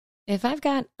If I've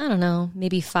got, I don't know,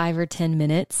 maybe 5 or 10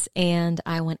 minutes and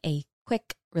I want a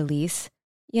quick release,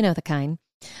 you know the kind,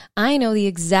 I know the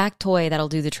exact toy that'll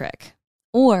do the trick.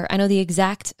 Or I know the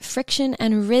exact friction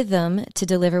and rhythm to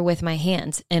deliver with my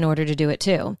hands in order to do it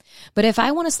too. But if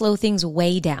I want to slow things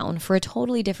way down for a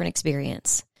totally different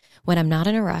experience, when I'm not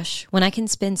in a rush, when I can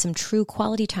spend some true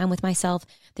quality time with myself,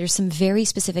 there's some very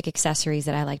specific accessories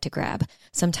that I like to grab.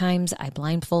 Sometimes I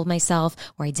blindfold myself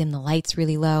or I dim the lights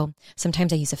really low.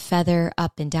 Sometimes I use a feather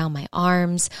up and down my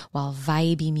arms while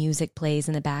vibey music plays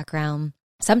in the background.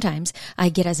 Sometimes I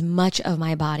get as much of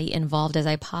my body involved as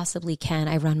I possibly can.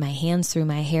 I run my hands through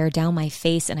my hair, down my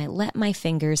face, and I let my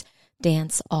fingers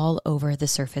dance all over the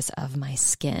surface of my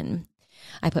skin.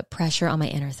 I put pressure on my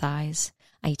inner thighs.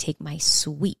 I take my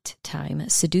sweet time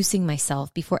seducing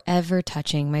myself before ever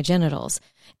touching my genitals.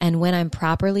 And when I'm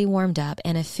properly warmed up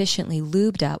and efficiently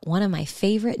lubed up, one of my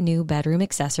favorite new bedroom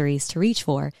accessories to reach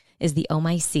for is the Oh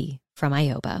My C from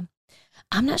Ioba.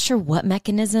 I'm not sure what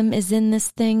mechanism is in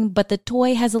this thing, but the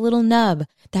toy has a little nub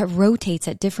that rotates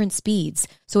at different speeds,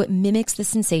 so it mimics the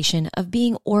sensation of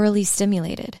being orally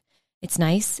stimulated. It's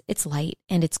nice, it's light,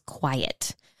 and it's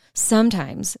quiet.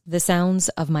 Sometimes the sounds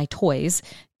of my toys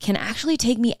can actually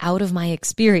take me out of my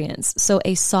experience, so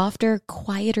a softer,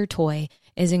 quieter toy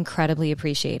is incredibly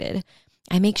appreciated.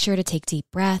 I make sure to take deep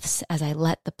breaths as I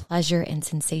let the pleasure and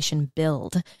sensation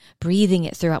build, breathing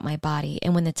it throughout my body.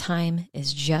 And when the time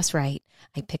is just right,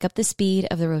 I pick up the speed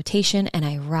of the rotation and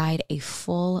I ride a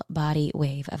full body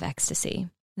wave of ecstasy.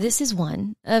 This is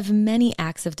one of many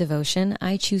acts of devotion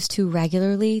I choose to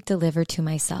regularly deliver to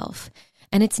myself.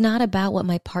 And it's not about what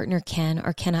my partner can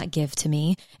or cannot give to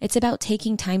me. It's about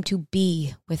taking time to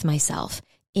be with myself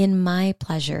in my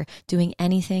pleasure, doing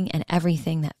anything and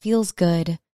everything that feels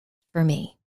good for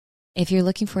me. If you're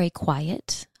looking for a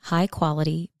quiet, high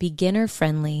quality, beginner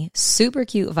friendly, super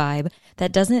cute vibe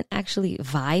that doesn't actually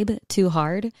vibe too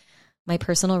hard, my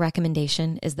personal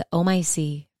recommendation is the Oh My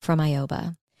C from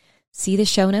Ioba. See the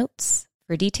show notes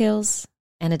for details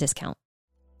and a discount.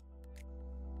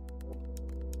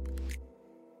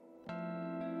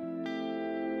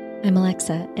 I'm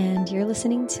Alexa, and you're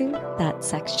listening to That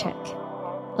Sex Check,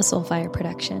 a Soulfire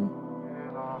production.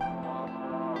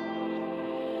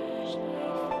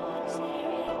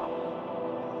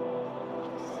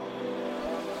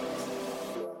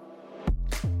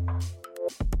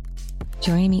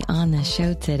 Joining me on the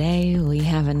show today, we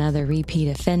have another repeat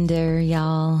offender,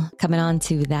 y'all. Coming on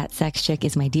to That Sex Chick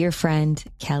is my dear friend,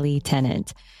 Kelly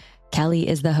Tennant. Kelly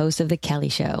is the host of The Kelly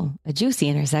Show, a juicy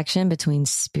intersection between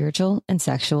spiritual and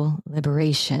sexual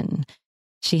liberation.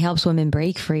 She helps women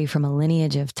break free from a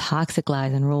lineage of toxic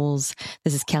lies and rules.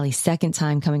 This is Kelly's second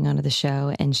time coming onto the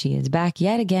show, and she is back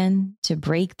yet again to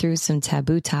break through some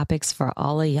taboo topics for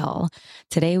all of y'all.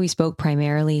 Today, we spoke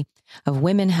primarily of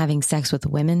women having sex with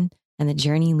women and the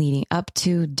journey leading up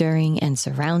to, during, and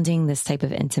surrounding this type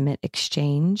of intimate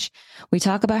exchange. We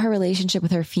talk about her relationship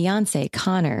with her fiance,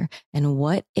 Connor, and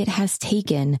what it has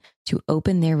taken to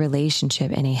open their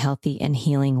relationship in a healthy and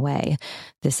healing way.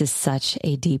 This is such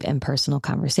a deep and personal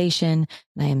conversation,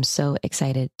 and I am so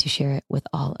excited to share it with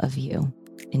all of you.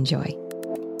 Enjoy.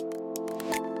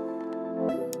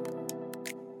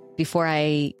 Before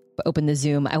I opened the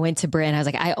Zoom, I went to Bryn. I was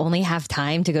like, I only have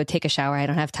time to go take a shower. I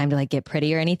don't have time to like get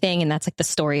pretty or anything. And that's like the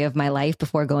story of my life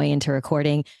before going into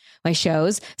recording my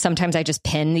shows. Sometimes I just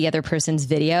pin the other person's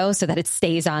video so that it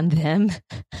stays on them.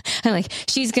 I'm like,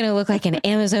 she's going to look like an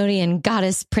Amazonian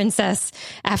goddess, princess,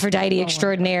 Aphrodite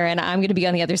extraordinaire. And I'm going to be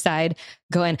on the other side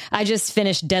going, I just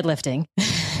finished deadlifting.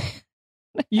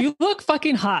 You look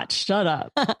fucking hot. Shut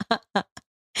up.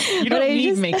 You don't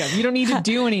need makeup. You don't need to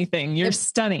do anything. You're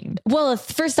stunning. Well,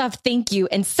 first off, thank you.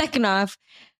 And second off,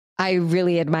 I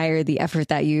really admire the effort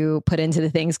that you put into the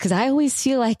things, because I always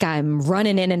feel like I'm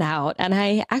running in and out. And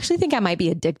I actually think I might be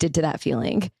addicted to that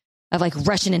feeling of like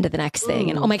rushing into the next thing.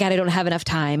 And oh my God, I don't have enough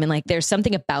time. And like, there's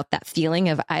something about that feeling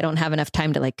of I don't have enough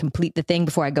time to like complete the thing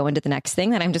before I go into the next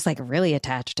thing that I'm just like really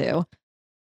attached to.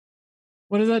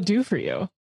 What does that do for you?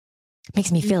 It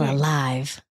makes me feel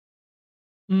alive.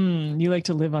 You like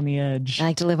to live on the edge. I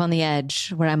like to live on the edge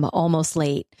where I'm almost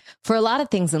late for a lot of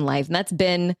things in life. And that's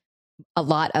been a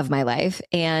lot of my life.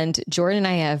 And Jordan and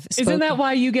I have spoken. Isn't that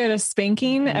why you get a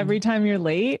spanking every time you're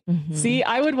late? Mm-hmm. See,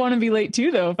 I would want to be late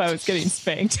too, though, if I was getting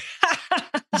spanked.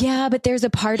 Yeah, but there's a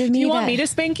part of me you want me to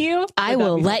spank you? I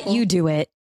will let you do it.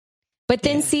 But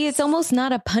then see, it's almost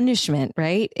not a punishment,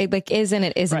 right? It like isn't,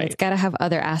 it isn't. Right. It's got to have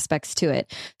other aspects to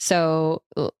it. So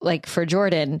like for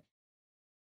Jordan,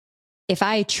 if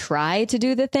I try to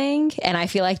do the thing and I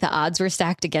feel like the odds were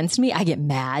stacked against me, I get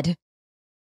mad.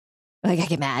 Like I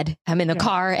get mad. I'm in the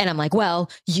car and I'm like,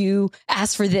 well, you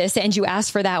asked for this and you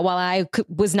asked for that while I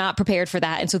was not prepared for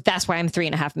that. And so that's why I'm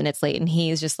 3.5 minutes late. And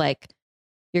he's just like,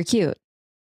 you're cute.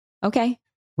 Okay.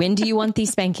 When do you want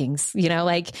these spankings? You know,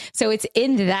 like, so it's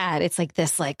in that, it's like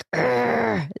this, like,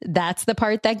 that's the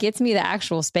part that gets me. The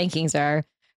actual spankings are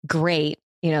great.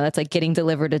 You know, that's like getting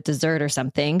delivered a dessert or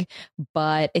something,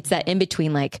 but it's that in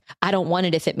between, like, I don't want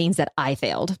it if it means that I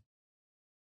failed.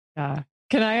 Yeah.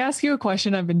 Can I ask you a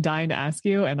question I've been dying to ask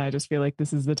you? And I just feel like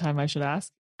this is the time I should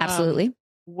ask. Absolutely.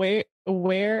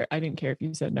 Where, I didn't care if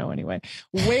you said no anyway.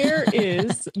 Where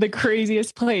is the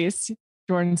craziest place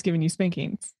Jordan's giving you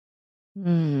spankings?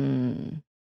 The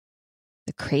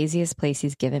craziest place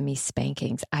he's given me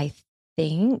spankings. I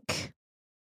think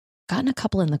gotten a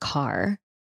couple in the car.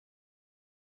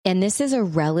 And this is a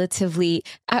relatively,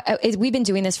 we've been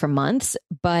doing this for months,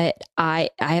 but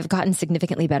I have gotten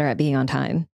significantly better at being on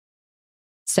time.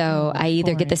 So I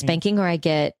either get the spanking or I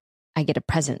get a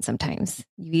present sometimes.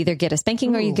 You either get a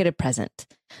spanking or you get a present.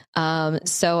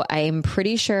 So I'm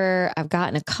pretty sure I've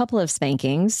gotten a couple of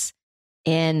spankings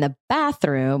in the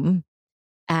bathroom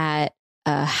at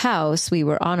a house. We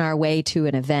were on our way to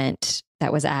an event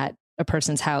that was at a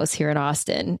person's house here in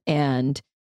Austin. And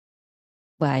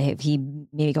he made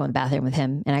me go in the bathroom with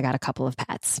him and I got a couple of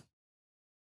pats.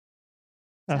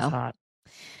 That's hot.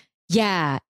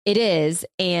 Yeah, it is.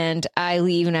 And I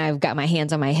leave and I've got my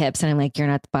hands on my hips and I'm like, you're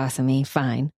not the boss of me.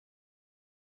 Fine.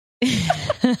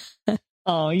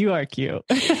 Oh, you are cute.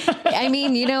 I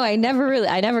mean, you know, I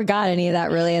never got any of that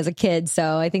really as a kid.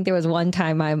 So I think there was one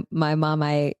time my mom,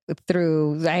 I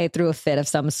threw a fit of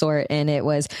some sort and it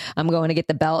was, I'm going to get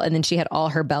the belt. And then she had all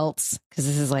her belts. Cause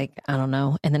this is like, I don't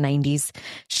know, in the 90s,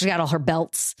 she got all her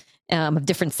belts of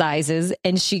different sizes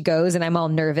and she goes and I'm all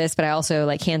nervous, but I also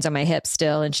like hands on my hips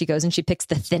still. And she goes and she picks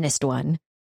the thinnest one.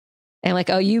 And I'm like,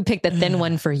 oh, you picked the thin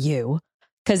one for you.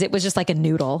 Cause it was just like a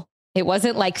noodle. It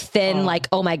wasn't like thin, like,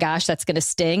 oh my gosh, that's going to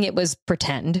sting. It was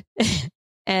pretend.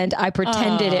 And I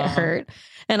pretended it hurt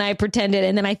and I pretended.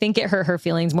 And then I think it hurt her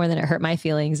feelings more than it hurt my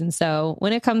feelings. And so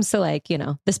when it comes to like, you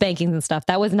know, the spankings and stuff,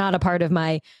 that was not a part of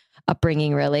my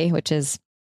upbringing really, which is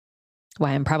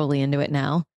why I'm probably into it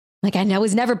now. Like I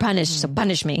was never punished. So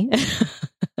punish me.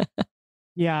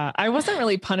 Yeah. I wasn't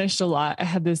really punished a lot. I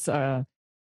had this,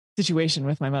 situation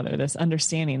with my mother, this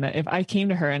understanding that if I came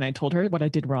to her and I told her what I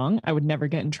did wrong, I would never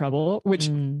get in trouble,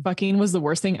 which fucking was the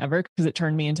worst thing ever because it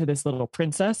turned me into this little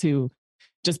princess who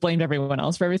just blamed everyone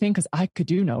else for everything because I could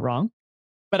do no wrong.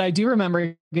 But I do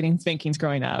remember getting spankings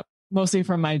growing up, mostly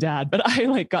from my dad. But I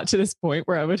like got to this point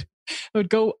where I would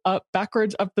go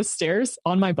backwards up the stairs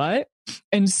on my butt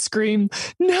and scream,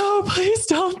 no, please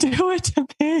don't do it to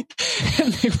me.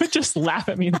 And they would just laugh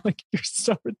at me like, you're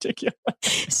so ridiculous.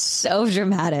 So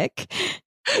dramatic.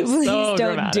 Please don't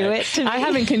dramatic. Do it to me. I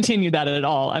haven't continued that at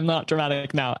all. I'm not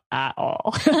dramatic now at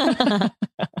all.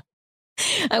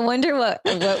 I wonder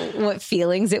what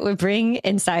feelings it would bring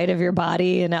inside of your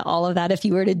body and all of that if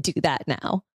you were to do that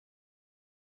now.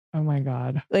 Oh my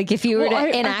God. Like if you were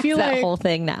to enact that whole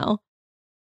thing now.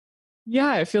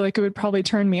 Yeah, I feel like it would probably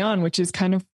turn me on, which is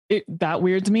kind of that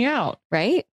weirds me out.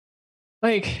 Right?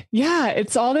 Like, yeah,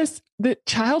 it's all the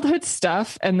childhood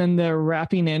stuff. And then the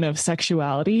wrapping in of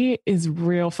sexuality is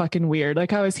real fucking weird.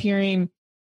 Like I was hearing,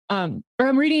 or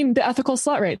I'm reading The Ethical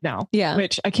Slut right now. Yeah.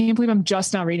 Which I can't believe I'm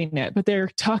just now reading it, but they're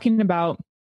talking about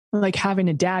like having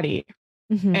a daddy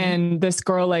and this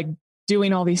girl like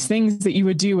doing all these things that you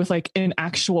would do with like an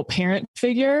actual parent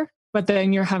figure, but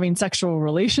then you're having sexual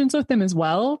relations with them as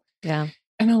well. Yeah.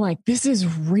 And I'm like, this is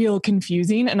real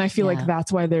confusing. And I feel like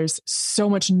that's why there's so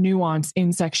much nuance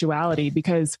in sexuality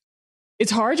because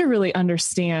it's hard to really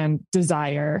understand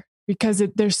desire because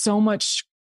there's so much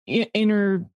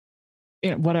intertwining.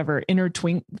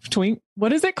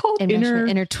 What is it called?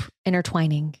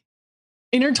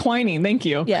 Intertwining. Thank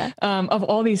you. Yeah. Of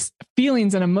all these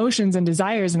feelings and emotions and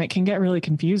desires. And it can get really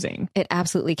confusing. It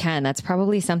absolutely can. That's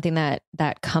probably something that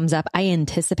comes up. I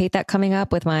anticipate that coming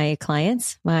up with my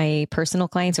clients, my personal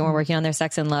clients, when we're working on their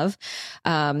sex and love.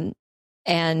 And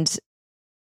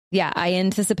yeah, I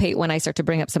anticipate when I start to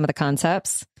bring up some of the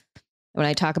concepts, when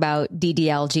I talk about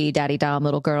DDLG, Daddy Dom,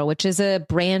 Little Girl, which is a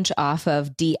branch off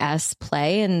of DS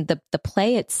play. And the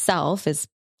play itself is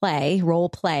role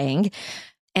playing.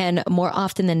 And more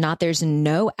often than not, there's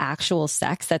no actual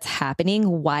sex that's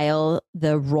happening while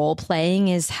the role playing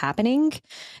is happening.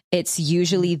 It's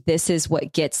usually this is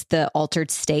what gets the altered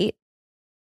state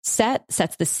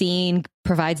sets the scene,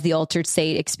 provides the altered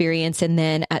state experience. And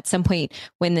then at some point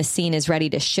when the scene is ready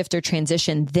to shift or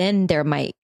transition, then there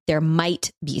there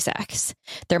might be sex.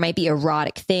 There might be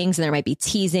erotic things, and there might be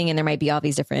teasing, and there might be all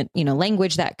these different,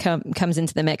 language that comes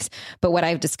into the mix. But what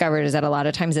I've discovered is that a lot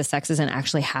of times the sex isn't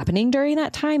actually happening during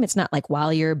that time. It's not like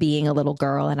while you're being a little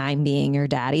girl and I'm being your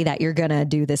daddy that you're going to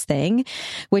do this thing,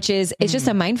 which is, it's just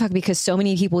a mindfuck, because so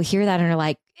many people hear that and are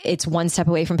like, it's one step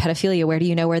away from pedophilia. Where do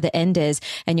you know where the end is?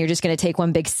 And you're just going to take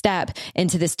one big step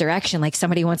into this direction. Like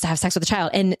somebody wants to have sex with a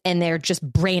child, and their just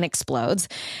brain explodes.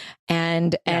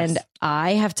 And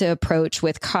I have to approach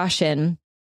with caution.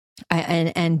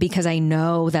 And because I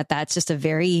know that that's just a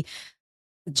very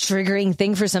triggering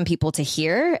thing for some people to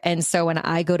hear. And so when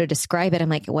I go to describe it, I'm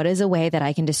like, what is a way that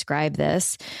I can describe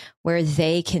this where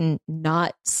they can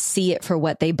not see it for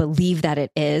what they believe that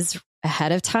it is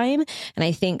ahead of time? And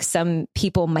I think some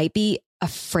people might be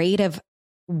afraid of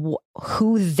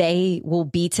who they will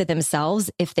be to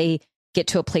themselves if they get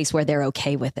to a place where they're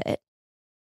okay with it,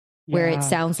 where it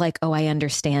sounds like, oh, I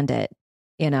understand it.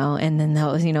 And then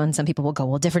those, and some people will go,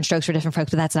 well, different strokes for different folks,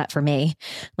 but that's not for me.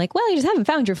 Like, well, you just haven't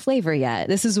found your flavor yet.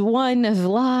 This is one of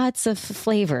lots of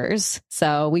flavors.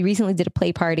 So we recently did a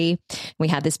play party. We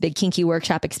had this big kinky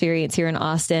workshop experience here in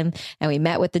Austin, and we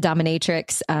met with the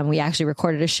dominatrix. We actually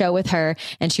recorded a show with her,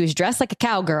 and she was dressed like a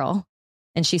cowgirl.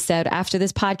 And she said, after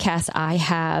this podcast, I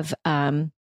have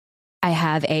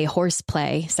a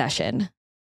horseplay session.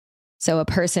 So a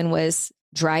person was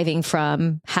driving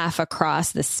from half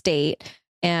across the state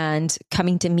and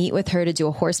coming to meet with her to do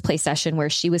a horseplay session where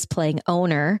she was playing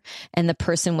owner and the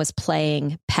person was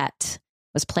playing pet,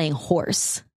 was playing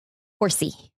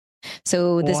horsey.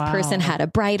 So this person had a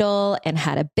bridle and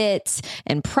had a bit,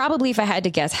 and probably, if I had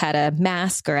to guess, had a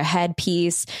mask or a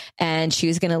headpiece, and she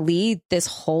was going to lead this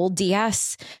whole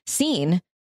DS scene.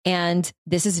 And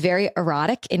this is very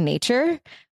erotic in nature,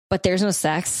 but there's no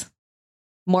sex.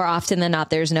 More often than not,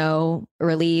 there's no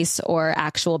release or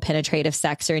actual penetrative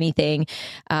sex or anything.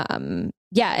 And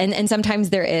sometimes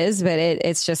there is, but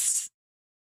it's just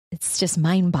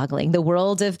mind boggling. The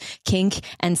world of kink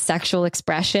and sexual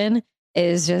expression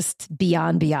is just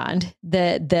beyond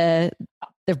the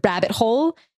rabbit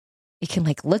hole. You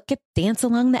can dance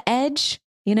along the edge,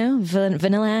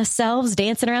 vanilla ass selves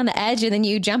dancing around the edge. And then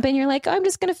you jump in, you're like, oh, I'm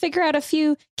just going to figure out a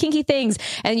few kinky things.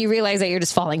 And you realize that you're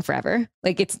just falling forever.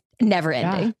 Like it's never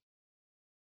ending. Yeah.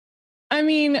 I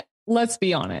mean, let's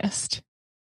be honest.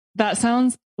 That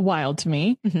sounds wild to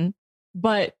me,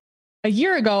 but a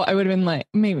year ago, I would have been like,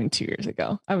 maybe 2 years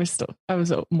ago. I was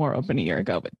more open a year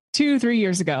ago, but 2-3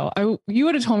 years ago, you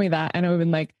would have told me that. And I would have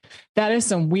been like, that is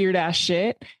some weird ass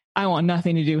shit. I want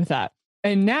nothing to do with that.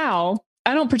 And now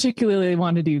I don't particularly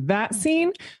want to do that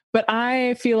scene, but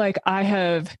I feel like I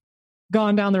have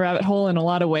gone down the rabbit hole in a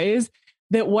lot of ways,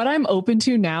 that what I'm open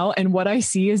to now and what I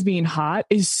see as being hot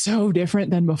is so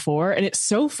different than before. And it's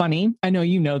so funny. I know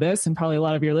you know this, and probably a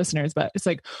lot of your listeners, but it's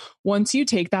like, once you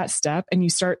take that step and you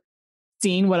start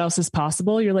seeing what else is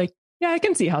possible, you're like, yeah, I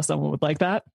can see how someone would like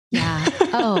that. Yeah.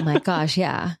 Oh my gosh.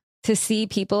 Yeah. To see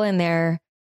people in their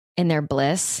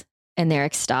bliss, in their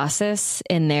ecstasis,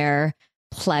 in their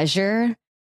pleasure,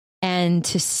 and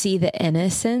to see the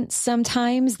innocence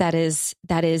sometimes that is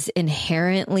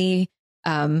inherently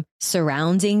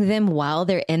surrounding them while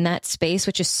they're in that space,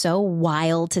 which is so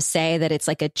wild to say, that it's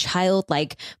like a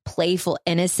childlike, playful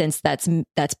innocence that's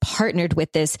partnered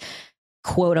with this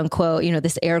quote unquote,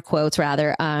 this air quotes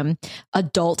rather,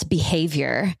 adult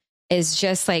behavior, is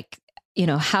just like,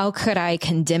 how could I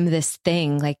condemn this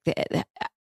thing? Like,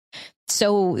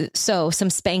 so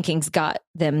some spankings got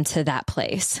them to that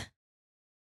place.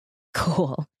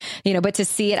 Cool. But to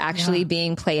see it actually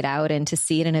being played out, and to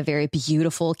see it in a very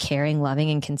beautiful, caring, loving,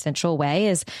 and consensual way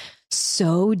is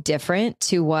so different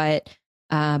to what,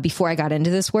 before I got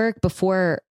into this work,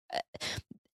 before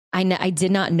I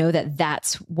did not know that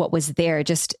that's what was there. I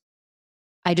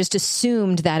just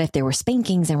assumed that if there were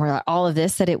spankings and were all of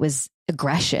this, that it was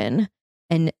aggression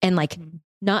and like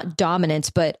not dominance,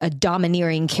 but a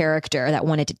domineering character that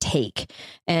wanted to take.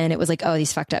 And it was like, oh,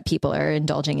 these fucked up people are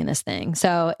indulging in this thing.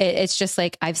 So it's just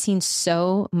like, I've seen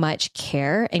so much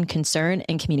care and concern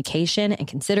and communication and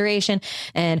consideration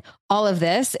and all of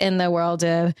this in the world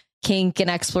of kink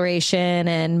and exploration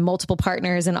and multiple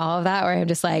partners and all of that, where I'm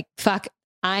just like, fuck,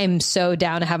 I'm so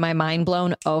down to have my mind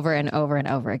blown over and over and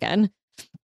over again.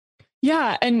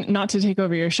 Yeah. And not to take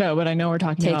over your show, but I know we're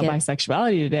talking about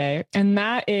bisexuality today. And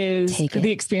that is the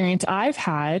experience I've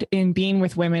had in being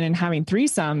with women and having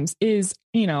threesomes is,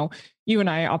 you and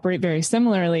I operate very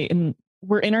similarly, and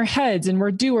we're in our heads and we're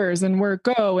doers and we're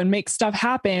go and make stuff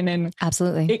happen. And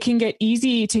absolutely, it can get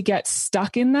easy to get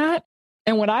stuck in that.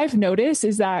 And what I've noticed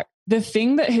is that the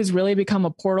thing that has really become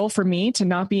a portal for me to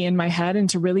not be in my head and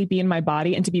to really be in my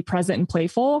body and to be present and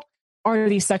playful are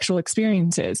these sexual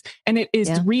experiences. And it is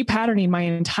repatterning my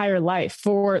entire life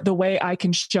for the way I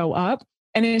can show up.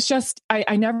 And it's just,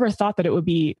 I never thought that it would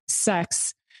be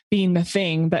sex being the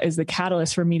thing that is the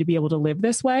catalyst for me to be able to live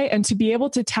this way and to be able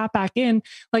to tap back in,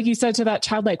 like you said, to that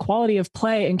childlike quality of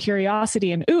play and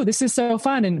curiosity and, ooh, this is so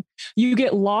fun. And you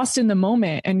get lost in the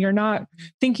moment and you're not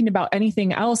thinking about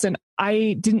anything else. And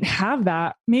I didn't have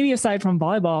that, maybe aside from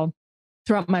volleyball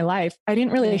throughout my life. I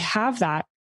didn't really have that.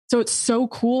 So it's so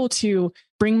cool to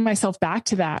bring myself back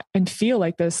to that and feel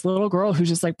like this little girl who's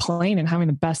just like playing and having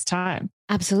the best time.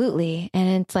 Absolutely.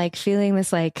 And it's like feeling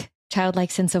this like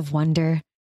childlike sense of wonder.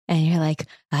 And you're like,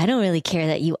 I don't really care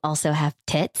that you also have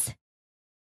tits.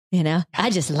 You know, I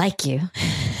just like you.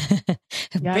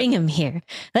 Bring them here.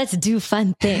 Let's do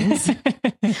fun things.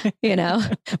 You know,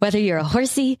 whether you're a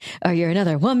horsey or you're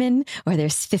another woman or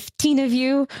there's 15 of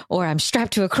you or I'm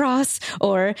strapped to a cross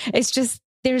or it's just,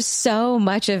 there's so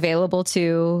much available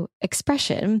to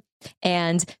expression.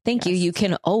 And thank you. You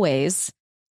can always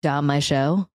dom my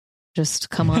show. Just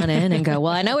come on in and go,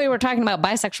 well, I know we were talking about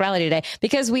bisexuality today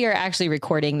because we are actually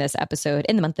recording this episode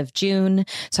in the month of June.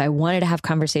 So I wanted to have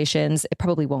conversations. It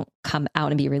probably won't come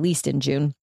out and be released in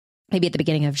June, maybe at the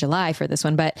beginning of July for this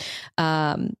one. But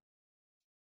I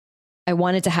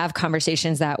wanted to have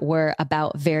conversations that were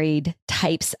about varied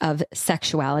types of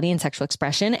sexuality and sexual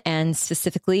expression, and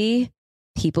specifically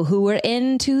people who were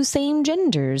into same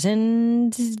genders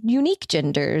and unique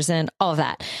genders and all of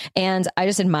that. And I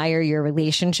just admire your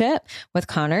relationship with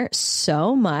Connor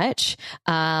so much.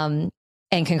 And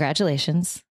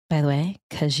congratulations, by the way,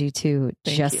 because you two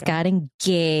got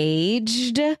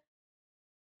engaged.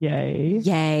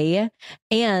 Yay.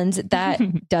 And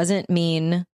that doesn't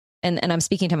mean, and I'm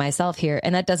speaking to myself here,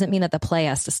 and that doesn't mean that the play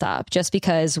has to stop just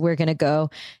because we're going to go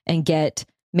and get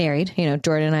married. You know,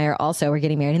 Jordan and I we're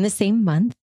getting married in the same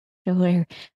month. So we're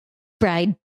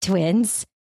bride twins.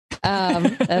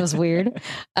 That was weird. Okay.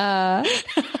 I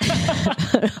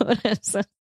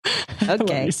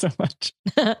love you so much.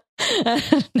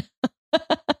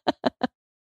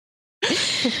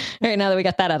 All right, now that we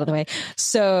got that out of the way.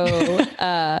 So,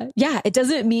 it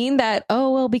doesn't mean that,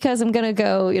 because I'm going to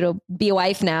go, be a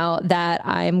wife now, that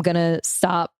I'm going to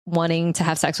stop wanting to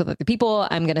have sex with other people.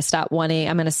 I'm going to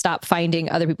stop finding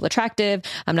other people attractive.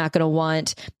 I'm not going to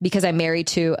want, because I'm married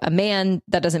to a man,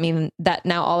 that doesn't mean that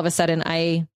now all of a sudden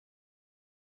I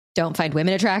don't find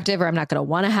women attractive, or I'm not going to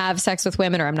want to have sex with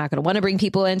women, or I'm not going to want to bring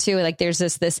people into like, there's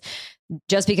this,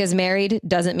 just because married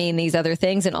doesn't mean these other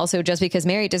things. And also just because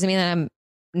married doesn't mean that I'm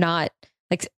not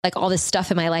like all this stuff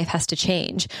in my life has to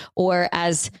change. Or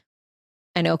as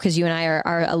I know, cause you and I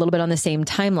are a little bit on the same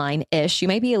timeline ish. You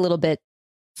might be a little bit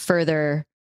further.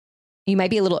 You might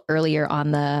be a little earlier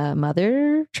on the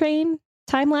mother train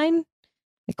timeline.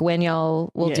 Like when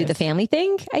y'all will do the family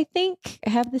thing, I think. I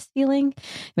have this feeling.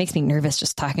 It makes me nervous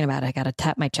just talking about it. I got to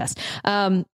tap my chest.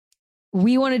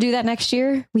 We want to do that next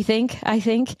year, I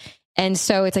think. And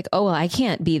so it's like, I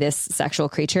can't be this sexual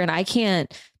creature and I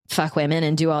can't fuck women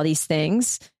and do all these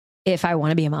things if I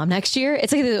want to be a mom next year.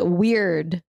 It's like the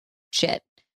weird shit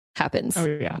happens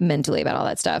mentally about all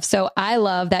that stuff. So I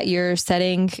love that you're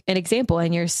setting an example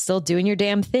and you're still doing your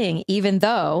damn thing, even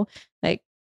though like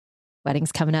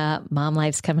wedding's coming up, mom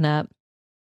life's coming up.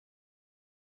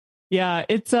 Yeah,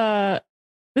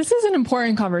 this is an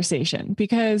important conversation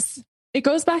because it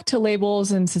goes back to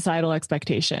labels and societal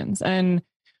expectations. And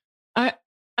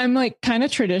I'm like kind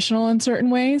of traditional in certain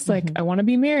ways. Like I want to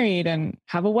be married and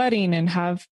have a wedding and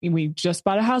we just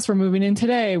bought a house. We're moving in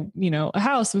today, a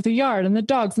house with a yard and the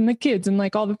dogs and the kids and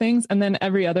like all the things. And then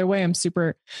every other way, I'm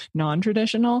super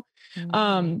non-traditional.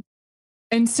 And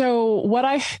so what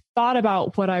I thought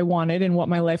about what I wanted and what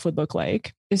my life would look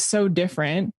like is so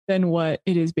different than what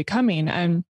it is becoming.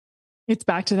 And it's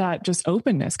back to that just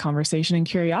openness conversation and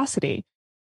curiosity.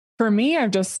 For me,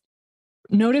 I've just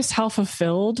noticed how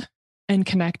fulfilled and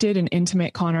connected and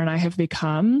intimate Connor and I have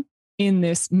become in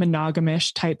this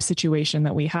monogamish type situation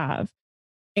that we have.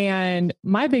 And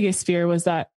my biggest fear was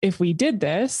that if we did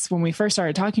this, when we first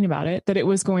started talking about it, that it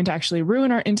was going to actually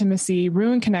ruin our intimacy,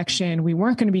 ruin connection. We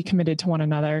weren't going to be committed to one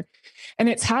another. And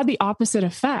it's had the opposite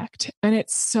effect. And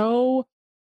it's so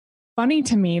funny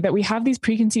to me that we have these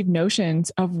preconceived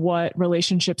notions of what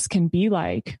relationships can be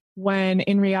like, when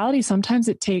in reality, sometimes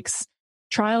it takes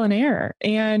trial and error.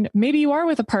 And maybe you are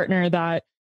with a partner that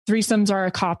threesomes are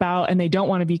a cop out and they don't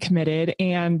want to be committed.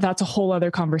 And that's a whole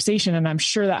other conversation. And I'm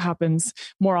sure that happens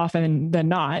more often than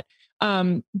not.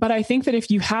 But I think that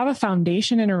if you have a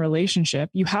foundation in a relationship,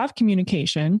 you have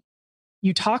communication,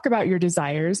 you talk about your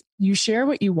desires, you share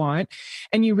what you want,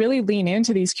 and you really lean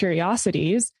into these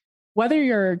curiosities, whether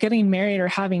you're getting married or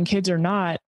having kids or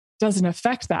not, doesn't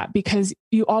affect that because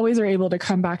you always are able to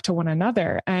come back to one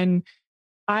another. And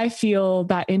I feel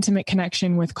that intimate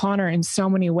connection with Connor in so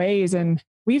many ways. And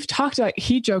we've talked about,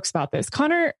 he jokes about this.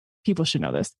 Connor, people should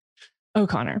know this. Oh,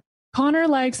 Connor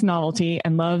likes novelty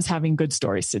and loves having good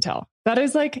stories to tell. That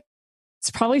is like,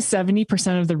 it's probably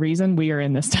 70% of the reason we are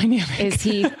in this dynamic. Is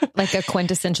he like a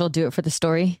quintessential do it for the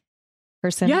story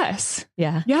person? Yes.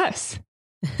 Yeah. Yes.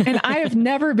 And I have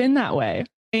never been that way.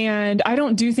 And I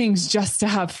don't do things just to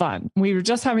have fun. We were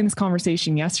just having this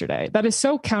conversation yesterday. That is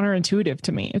so counterintuitive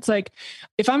to me. It's like,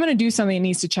 if I'm going to do something, it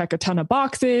needs to check a ton of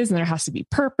boxes and there has to be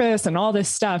purpose and all this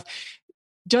stuff.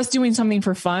 Just doing something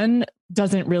for fun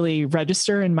doesn't really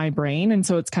register in my brain. And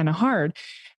so it's kind of hard.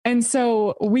 And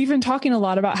so we've been talking a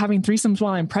lot about having threesomes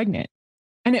while I'm pregnant.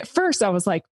 And at first I was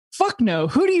like, fuck no,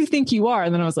 who do you think you are?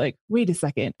 And then I was like, wait a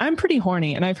second, I'm pretty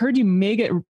horny. And I've heard you may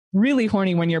get really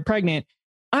horny when you're pregnant.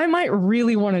 I might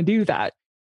really want to do that.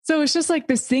 So it's just like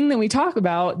this thing that we talk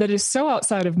about that is so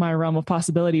outside of my realm of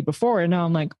possibility before. And now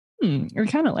I'm like, I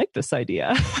kind of like this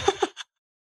idea.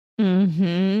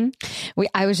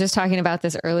 I was just talking about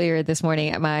this earlier this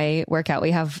morning at my workout.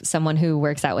 We have someone who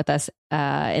works out with us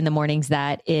in the mornings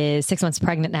that is 6 months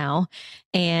pregnant now.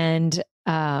 And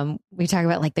we talk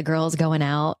about like the girls going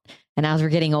out. And as we're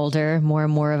getting older, more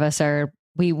and more of us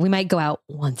we might go out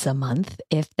once a month,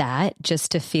 if that,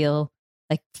 just to feel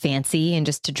like fancy and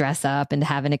just to dress up and to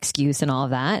have an excuse and all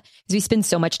of that. Because we spend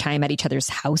so much time at each other's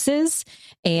houses.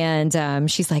 And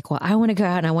she's like, well, I want to go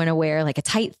out and I want to wear like a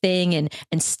tight thing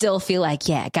and still feel like,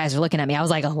 yeah, guys are looking at me. I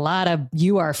was like, a lot of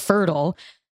you are fertile.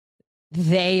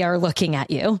 They are looking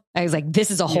at you. I was like, this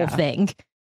is a whole thing.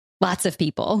 Lots of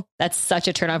people. That's such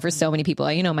a turn on for so many people.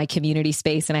 You know, my community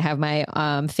space, and I have my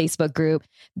Facebook group.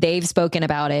 They've spoken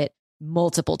about it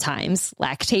multiple times.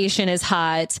 Lactation is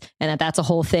hot, and that's a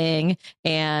whole thing.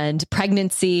 And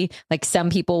pregnancy, like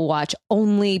some people watch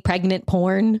only pregnant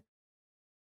porn.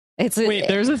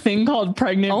 There's a thing called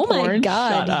pregnant porn? Oh my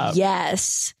God. Shut up.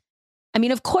 Yes. I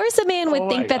mean, of course a man would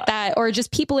think that, or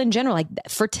just people in general, like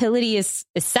fertility is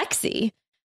sexy,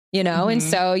 you know? And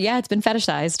so, yeah, it's been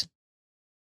fetishized.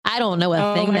 I don't know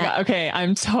a thing that... God. Okay,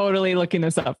 I'm totally looking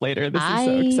this up later. This is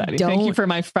so exciting. Thank you for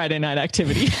my Friday night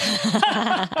activity.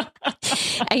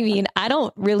 I mean, I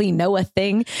don't really know a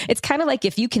thing. It's kind of like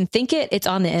if you can think it, it's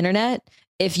on the internet.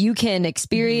 If you can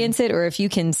experience it or if you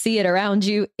can see it around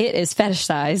you, it is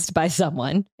fetishized by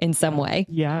someone in some way.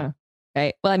 Yeah.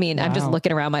 Right. Well, I mean, I'm just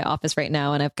looking around my office right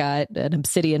now and I've got an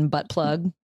obsidian butt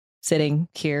plug sitting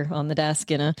here on the desk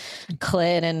in a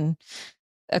clit and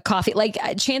a coffee, like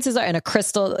chances are, and a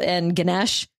crystal and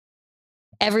Ganesh,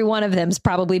 every one of them's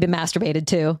probably been masturbated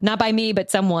to, not by me,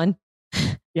 but someone.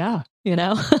 Yeah. You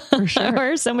know, for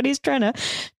sure. Or somebody's trying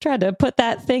to put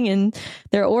that thing in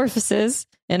their orifices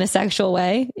in a sexual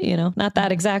way, you know, not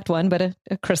that exact one, but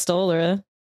a crystal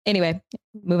anyway,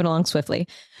 moving along swiftly.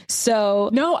 So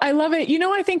no, I love it. You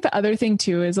know, I think the other thing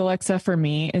too is, Alexa, for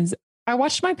me is I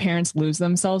watched my parents lose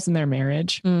themselves in their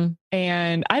marriage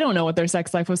and I don't know what their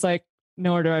sex life was like.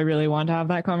 Nor do I really want to have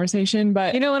that conversation,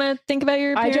 but you don't want to think about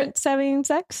your parents having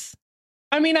sex?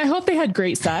 I mean, I hope they had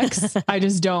great sex. I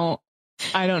don't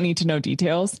need to know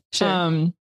details. Sure.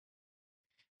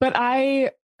 But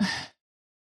I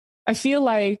feel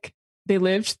like they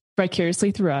lived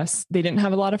vicariously through us. They didn't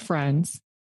have a lot of friends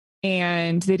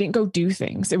and they didn't go do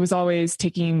things. It was always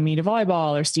taking me to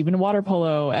volleyball or Stephen to water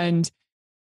polo. And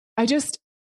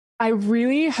I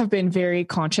really have been very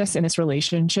conscious in this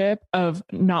relationship of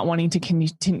not wanting to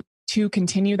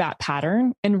continue that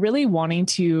pattern and really wanting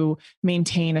to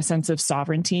maintain a sense of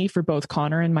sovereignty for both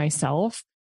Connor and myself.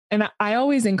 And I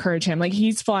always encourage him, like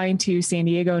he's flying to San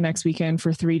Diego next weekend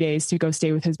for 3 days to go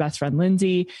stay with his best friend,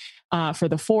 Lindsay, for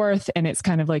the 4th. And it's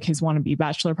kind of like his wannabe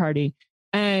bachelor party.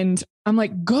 And I'm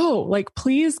like,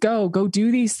 please go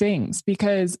do these things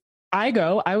because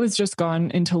I was just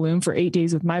gone in Tulum for 8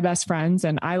 days with my best friends.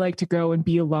 And I like to go and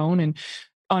be alone and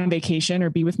on vacation or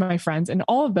be with my friends and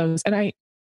all of those. And I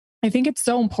think it's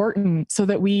so important so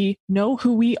that we know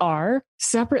who we are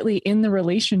separately in the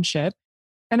relationship.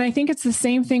 And I think it's the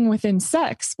same thing within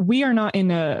sex. We are not in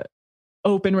a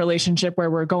open relationship where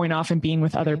we're going off and being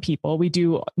with other people. We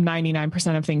do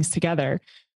 99% of things together.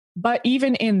 But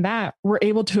even in that, we're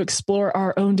able to explore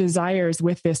our own desires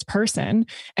with this person.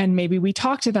 And maybe we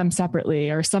talk to them separately,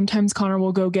 or sometimes Connor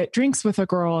will go get drinks with a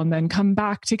girl and then come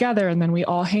back together and then we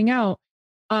all hang out.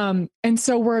 And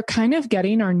so we're kind of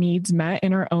getting our needs met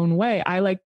in our own way. I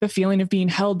like the feeling of being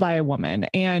held by a woman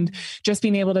and just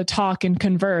being able to talk and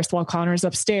converse while Connor's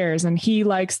upstairs, and he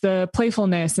likes the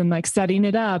playfulness and like setting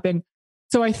it up. And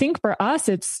so I think for us,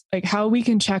 it's like how we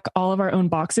can check all of our own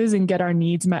boxes and get our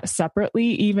needs met separately,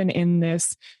 even in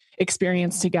this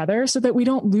experience together so that we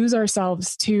don't lose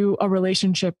ourselves to a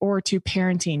relationship or to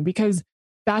parenting, because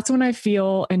that's when I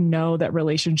feel and know that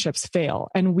relationships fail.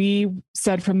 And we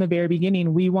said from the very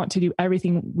beginning, we want to do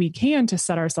everything we can to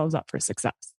set ourselves up for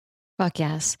success. Fuck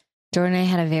yes. Jordan and I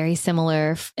had a very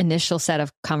similar initial set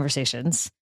of conversations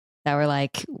that were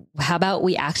like, how about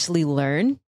we actually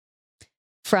learn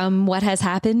from what has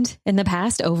happened in the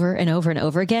past over and over and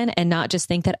over again, and not just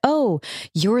think that, oh,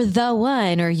 you're the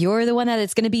one, or you're the one that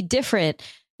it's going to be different.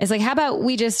 It's like, how about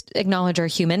we just acknowledge our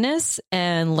humanness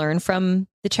and learn from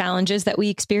the challenges that we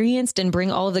experienced and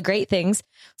bring all of the great things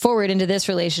forward into this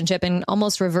relationship and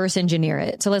almost reverse engineer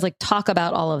it. So let's like talk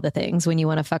about all of the things when you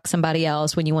want to fuck somebody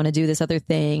else, when you want to do this other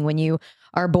thing, when you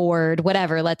are bored,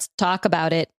 whatever. Let's talk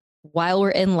about it while we're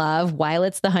in love, while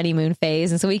it's the honeymoon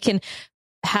phase. And so we can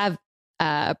have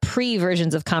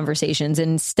pre-versions of conversations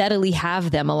and steadily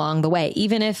have them along the way.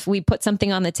 Even if we put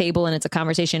something on the table and it's a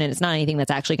conversation and it's not anything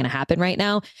that's actually going to happen right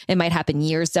now, it might happen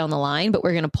years down the line, but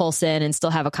we're going to pulse in and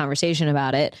still have a conversation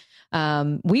about it.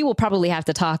 We will probably have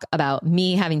to talk about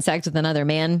me having sex with another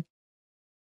man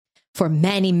for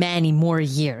many, many more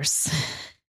years.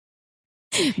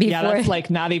 Yeah, that's like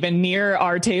not even near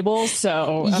our table,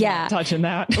 so I'm not touching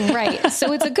that. Right.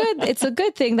 So it's a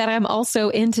good thing that I'm also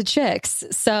into chicks.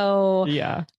 So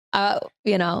yeah,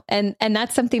 and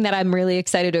that's something that I'm really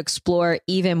excited to explore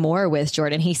even more with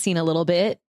Jordan. He's seen a little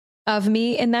bit of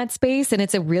me in that space, and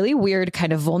it's a really weird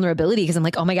kind of vulnerability because I'm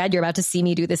like, oh my God, you're about to see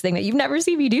me do this thing that you've never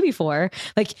seen me do before.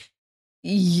 Like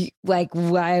I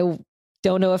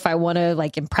don't know if I want to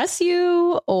like impress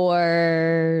you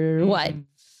or what.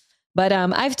 But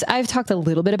I've talked a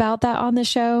little bit about that on the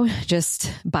show, just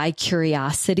by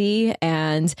curiosity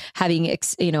and having,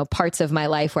 parts of my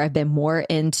life where I've been more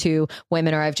into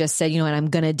women, or I've just said, and I'm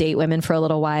going to date women for a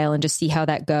little while and just see how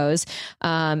that goes.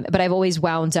 But I've always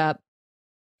wound up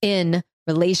in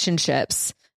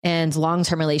relationships and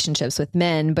long-term relationships with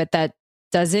men, but that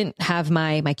doesn't have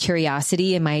my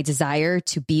curiosity and my desire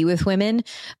to be with women.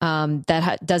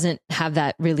 Doesn't have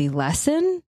that really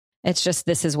lesson. It's just,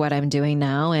 this is what I'm doing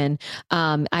now. And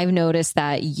I've noticed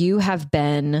that you have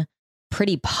been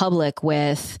pretty public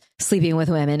with sleeping with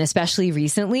women, especially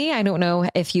recently. I don't know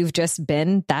if you've just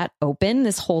been that open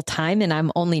this whole time and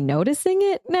I'm only noticing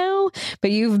it now, but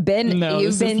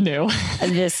this is new.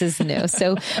 This is new.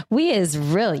 So we is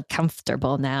really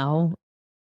comfortable now,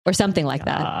 or something like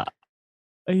that.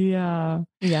 Yeah.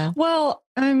 Yeah. Well,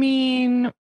 I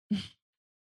mean,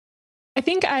 I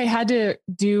think I had to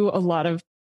do a lot of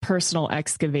personal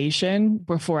excavation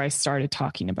before I started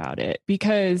talking about it,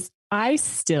 because I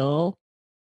still,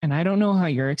 and I don't know how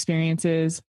your experience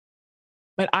is,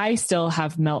 but I still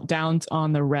have meltdowns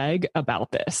on the reg about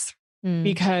this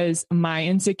because my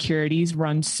insecurities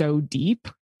run so deep,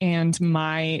 and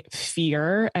my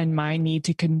fear and my need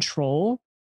to control.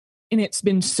 And it's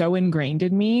been so ingrained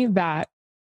in me that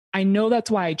I know that's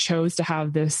why I chose to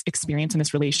have this experience in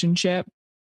this relationship,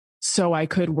 so I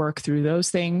could work through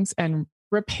those things and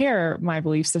repair my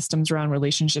belief systems around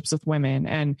relationships with women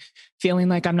and feeling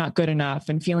like I'm not good enough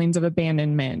and feelings of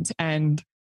abandonment and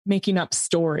making up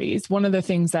stories. One of the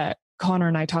things that Connor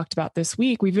and I talked about this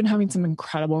week, we've been having some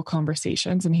incredible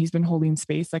conversations, and he's been holding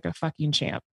space like a fucking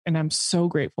champ. And I'm so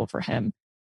grateful for him.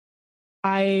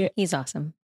 He's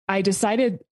awesome. I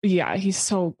decided, he's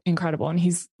so incredible. And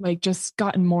he's like just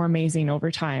gotten more amazing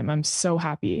over time. I'm so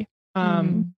happy.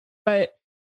 But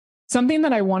something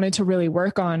that I wanted to really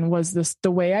work on was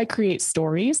the way I create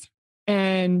stories.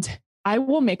 And I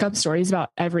will make up stories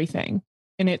about everything.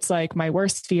 And it's like my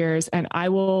worst fears, and I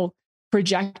will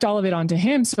project all of it onto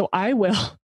him. So I will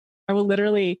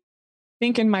literally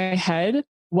think in my head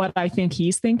what I think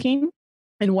he's thinking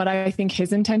and what I think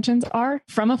his intentions are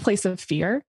from a place of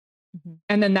fear. Mm-hmm.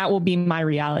 And then that will be my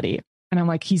reality. And I'm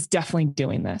like, he's definitely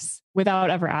doing this without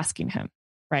ever asking him.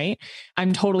 Right.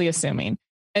 I'm totally assuming.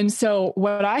 And so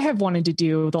what I have wanted to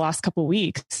do the last couple of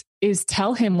weeks is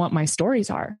tell him what my stories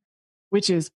are, which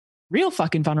is real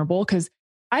fucking vulnerable, because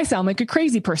I sound like a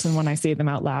crazy person when I say them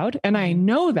out loud. And I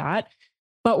know that.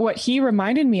 But what he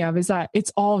reminded me of is that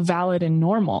it's all valid and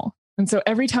normal. And so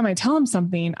every time I tell him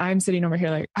something, I'm sitting over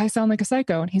here like, I sound like a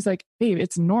psycho. And he's like, babe,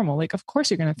 it's normal. Like, of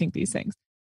course you're going to think these things.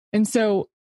 And so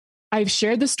I've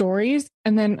shared the stories,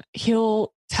 and then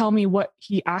he'll tell me what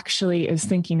he actually is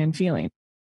thinking and feeling.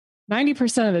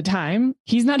 90% of the time,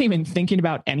 he's not even thinking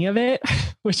about any of it,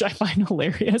 which I find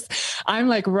hilarious. I'm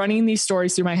like running these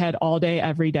stories through my head all day,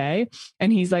 every day.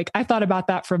 And he's like, I thought about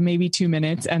that for maybe 2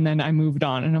 minutes and then I moved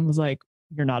on. And I was like,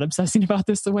 you're not obsessing about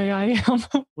this the way I am.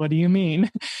 What do you mean?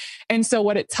 And so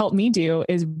what it's helped me do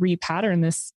is repattern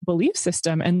this belief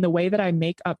system and the way that I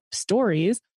make up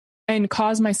stories. and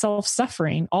cause myself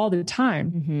suffering all the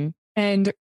time. Mm-hmm.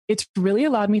 And it's really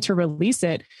allowed me to release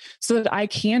it so that I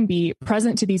can be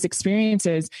present to these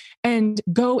experiences and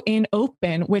go in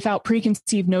open without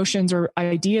preconceived notions or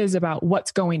ideas about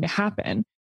what's going to happen.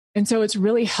 And so it's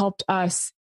really helped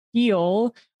us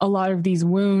heal a lot of these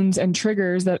wounds and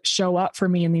triggers that show up for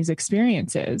me in these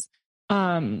experiences.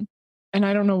 And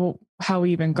I don't know how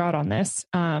we even got on this.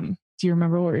 Do you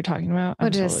remember what we were talking about? Well,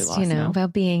 just, totally lost now.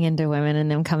 About being into women and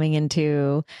them coming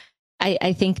into,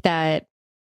 I think that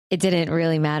it didn't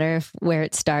really matter if where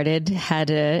it started had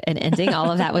an ending.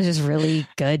 All of that was just really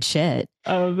good shit.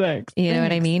 Oh, thanks. You know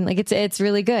what I mean? Like it's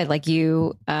really good. Like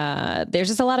there's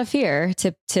just a lot of fear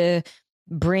to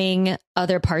bring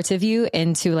other parts of you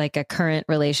into like a current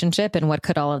relationship, and what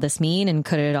could all of this mean, and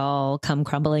could it all come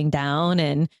crumbling down?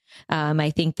 And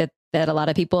I think that a lot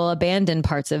of people abandon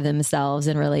parts of themselves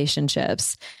in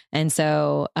relationships. And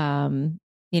so,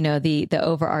 the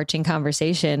overarching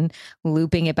conversation,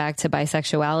 looping it back to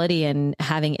bisexuality and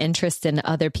having interest in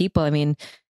other people. I mean,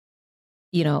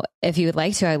 if you would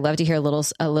like to, I'd love to hear a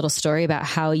little story about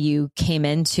how you came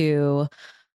into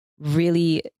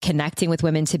really connecting with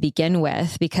women to begin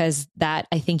with, because that,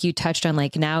 I think you touched on,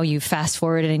 like, now you fast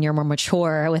forwarded and you're more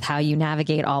mature with how you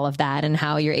navigate all of that and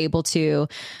how you're able to,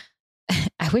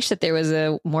 I wish that there was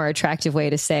a more attractive way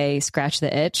to say scratch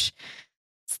the itch.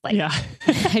 Like, yeah.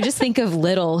 I just think of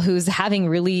Little, who's having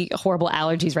really horrible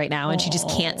allergies right now, and she just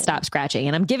can't stop scratching.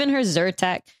 And I'm giving her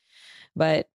Zyrtec,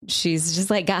 but she's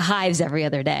just like got hives every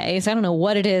other day. So I don't know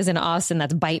what it is in Austin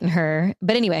that's biting her.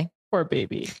 But anyway, poor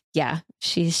baby. Yeah,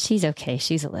 she's okay.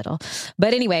 She's a little,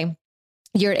 but anyway,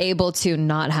 you're able to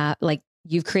not have, like,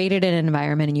 you've created an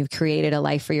environment and you've created a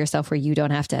life for yourself where you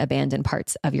don't have to abandon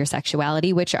parts of your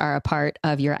sexuality, which are a part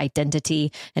of your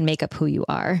identity and make up who you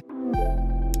are.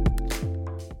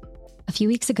 A few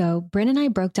weeks ago, Bryn and I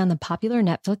broke down the popular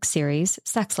Netflix series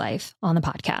Sex Life on the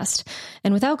podcast.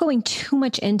 And without going too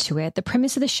much into it, the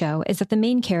premise of the show is that the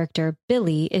main character,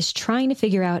 Billy, is trying to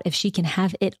figure out if she can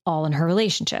have it all in her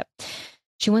relationship.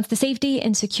 She wants the safety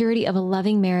and security of a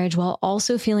loving marriage while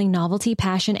also feeling novelty,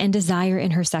 passion, and desire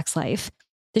in her sex life.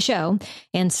 The show,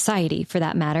 and society for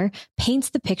that matter,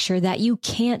 paints the picture that you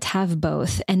can't have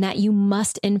both, and that you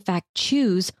must in fact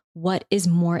choose what is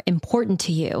more important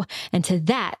to you. And to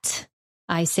that,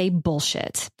 I say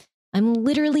bullshit. I'm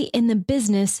literally in the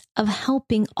business of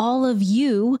helping all of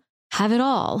you have it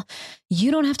all.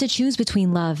 You don't have to choose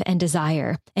between love and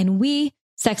desire. And we,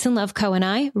 Sex and Love Co. and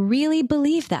I, really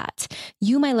believe that.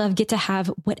 You, my love, get to have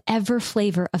whatever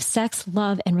flavor of sex,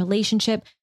 love, and relationship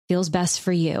feels best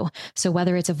for you. So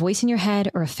whether it's a voice in your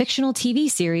head or a fictional TV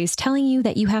series telling you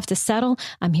that you have to settle,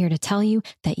 I'm here to tell you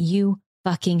that you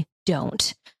fucking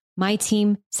don't. My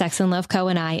team, Sex and Love Co.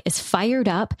 and I, is fired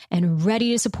up and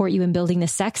ready to support you in building the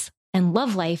sex and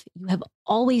love life you have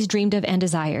always dreamed of and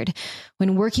desired.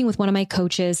 When working with one of my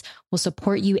coaches, we'll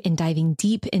support you in diving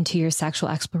deep into your sexual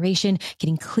exploration,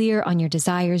 getting clear on your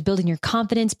desires, building your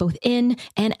confidence both in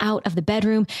and out of the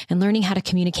bedroom, and learning how to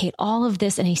communicate all of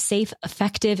this in a safe,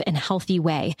 effective, and healthy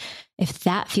way. If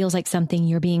that feels like something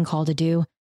you're being called to do,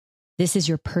 this is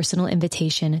your personal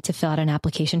invitation to fill out an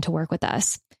application to work with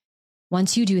us.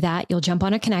 Once you do that, you'll jump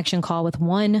on a connection call with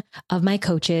one of my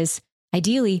coaches,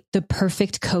 ideally the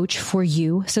perfect coach for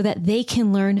you, so that they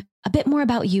can learn a bit more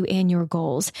about you and your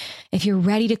goals. If you're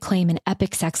ready to claim an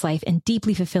epic sex life and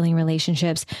deeply fulfilling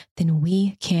relationships, then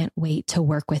we can't wait to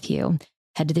work with you.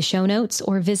 Head to the show notes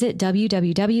or visit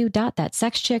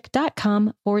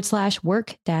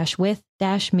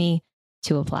www.thatsexchick.com/work-with-me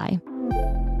to apply.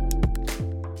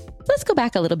 Let's go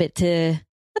back a little bit to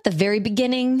not the very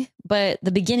beginning, but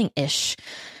the beginning-ish.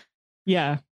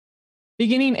 Yeah.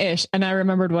 Beginning-ish. And I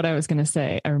remembered what I was going to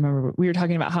say. I remember we were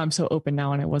talking about how I'm so open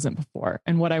now and I wasn't before.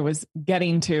 And what I was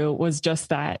getting to was just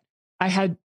that I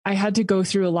had to go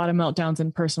through a lot of meltdowns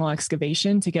and personal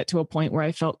excavation to get to a point where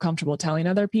I felt comfortable telling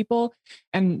other people.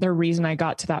 And the reason I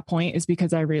got to that point is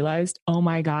because I realized, oh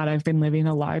my God, I've been living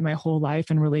a lie my whole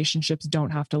life, and relationships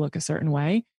don't have to look a certain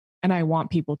way. And I want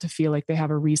people to feel like they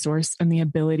have a resource and the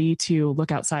ability to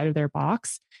look outside of their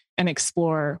box and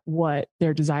explore what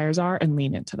their desires are and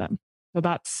lean into them. So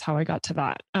that's how I got to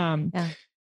that.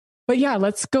 But yeah,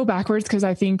 let's go backwards, because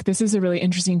I think this is a really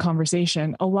interesting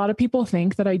conversation. A lot of people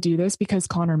think that I do this because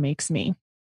Connor makes me.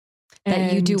 That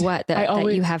and you do what?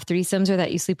 That you have threesomes, or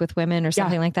that you sleep with women or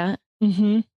something like that? Mm-hmm.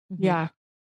 Mm-hmm. Yeah.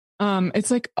 It's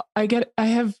like I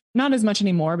have not as much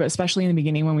anymore, but especially in the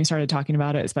beginning when we started talking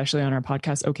about it, especially on our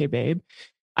podcast, Okay Babe,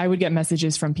 I would get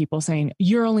messages from people saying,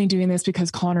 you're only doing this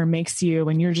because Connor makes you,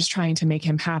 and you're just trying to make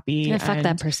him happy. Yeah, fuck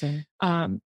that person.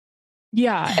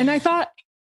 Yeah. And I thought,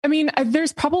 I mean,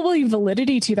 there's probably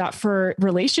validity to that for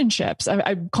relationships.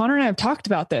 Connor and I have talked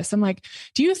about this. I'm like,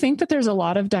 do you think that there's a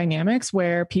lot of dynamics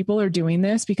where people are doing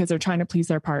this because they're trying to please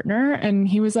their partner? And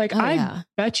he was like, I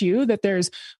bet you that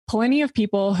there's plenty of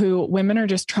people who women are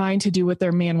just trying to do what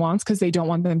their man wants because they don't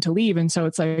want them to leave. And so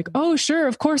it's like, oh, sure,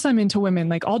 of course I'm into women.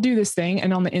 Like, I'll do this thing.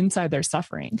 And on the inside, they're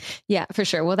suffering. Yeah, for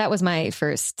sure. Well, that was my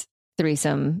first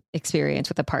threesome experience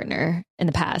with a partner in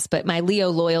the past, but my Leo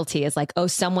loyalty is like, oh,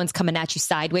 someone's coming at you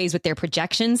sideways with their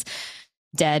projections.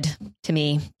 Dead to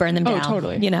me. Burn them down.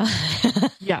 Totally. You know?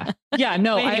 Yeah.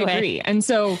 No, anyway. I agree. And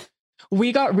so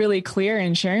we got really clear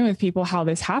in sharing with people how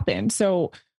this happened.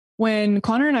 So when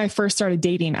Connor and I first started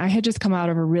dating, I had just come out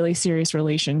of a really serious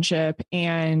relationship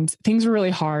and things were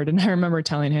really hard. And I remember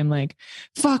telling him like,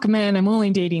 fuck man, I'm only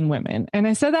dating women. And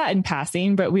I said that in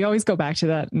passing, but we always go back to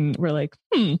that. And we're like,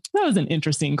 that was an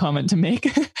interesting comment to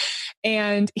make.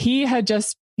 And he had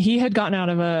gotten out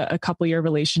of a couple year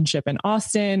relationship in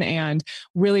Austin and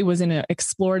really was in an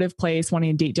explorative place,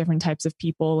 wanting to date different types of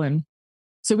people. And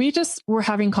so we just were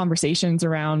having conversations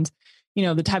around,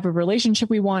 the type of relationship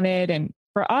we wanted. And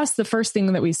for us, the first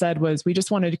thing that we said was we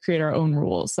just wanted to create our own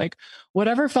rules. Like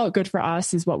whatever felt good for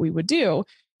us is what we would do.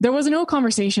 There was no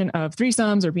conversation of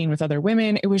threesomes or being with other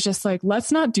women. It was just like,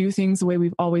 let's not do things the way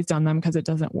we've always done them because it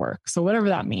doesn't work. So whatever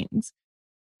that means.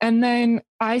 And then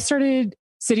I started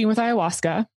sitting with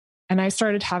ayahuasca and I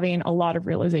started having a lot of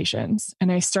realizations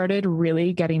and I started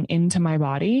really getting into my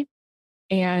body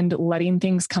and letting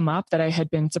things come up that I had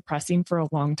been suppressing for a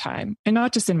long time. And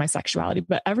not just in my sexuality,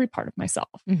 but every part of myself.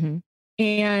 Mm-hmm.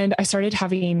 And I started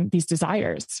having these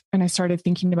desires and I started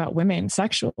thinking about women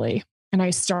sexually and I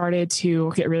started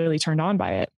to get really turned on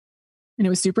by it. And it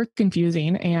was super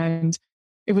confusing. And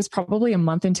it was probably a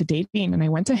month into dating. And I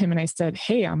went to him and I said,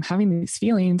 hey, I'm having these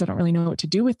feelings. I don't really know what to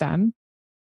do with them.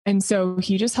 And so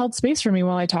he just held space for me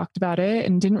while I talked about it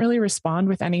and didn't really respond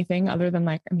with anything other than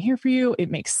like, I'm here for you. It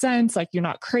makes sense. Like, you're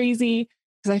not crazy,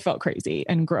 because I felt crazy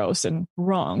and gross and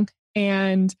wrong.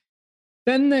 And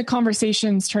then the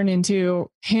conversations turned into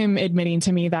him admitting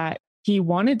to me that he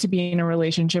wanted to be in a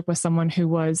relationship with someone who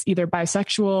was either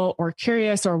bisexual or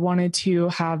curious or wanted to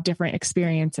have different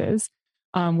experiences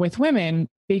with women,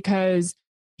 because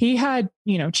he had,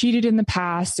 cheated in the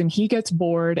past and he gets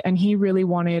bored and he really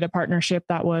wanted a partnership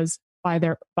that was by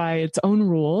its own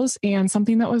rules and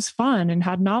something that was fun and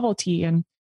had novelty and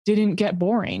didn't get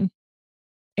boring.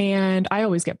 And I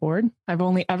always get bored. I've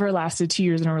only ever lasted 2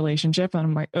 years in a relationship and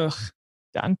I'm like, ugh,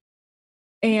 done.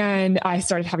 And I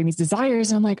started having these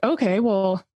desires and I'm like, okay,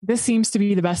 well, this seems to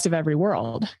be the best of every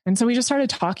world. And so we just started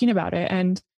talking about it.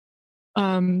 And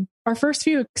our first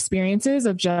few experiences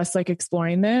of just like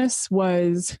exploring this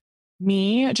was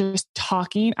me just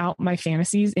talking out my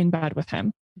fantasies in bed with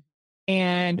him.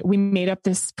 And we made up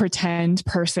this pretend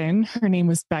person. Her name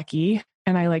was Becky.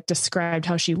 And I like described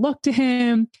how she looked to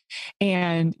him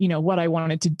and, what I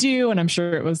wanted to do. And I'm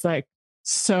sure it was like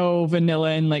so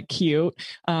vanilla and like cute.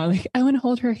 Like I want to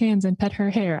hold her hands and pet her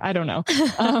hair. I don't know.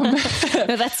 No,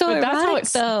 that's so erotic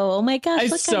though. Oh my gosh.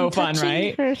 It's so fun,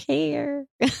 right? Her hair.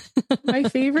 My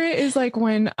favorite is like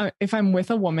when, if I'm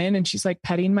with a woman and she's like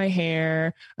petting my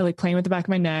hair or like playing with the back of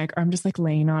my neck, or I'm just like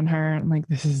laying on her. I'm like,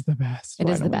 this is the best. It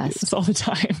is the best. Do this all the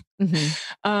time.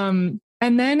 Mm-hmm.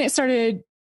 And then it started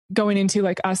going into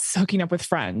like us hooking up with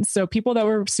friends. So people that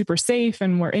were super safe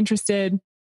and were interested.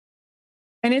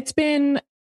 And it's been,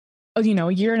 a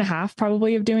year and a half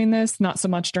probably of doing this, not so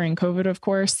much during COVID, of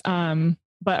course, but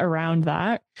around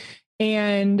that.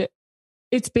 And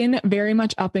it's been very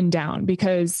much up and down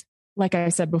because, like I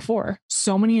said before,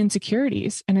 so many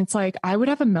insecurities. And it's like, I would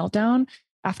have a meltdown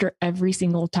after every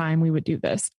single time we would do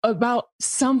this about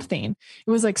something.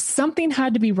 It was like something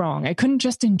had to be wrong. I couldn't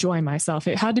just enjoy myself.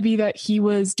 It had to be that he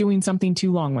was doing something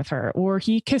too long with her, or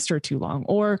he kissed her too long,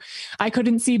 or I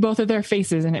couldn't see both of their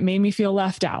faces and it made me feel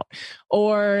left out,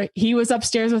 or he was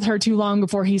upstairs with her too long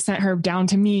before he sent her down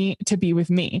to me to be with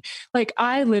me. Like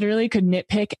I literally could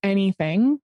nitpick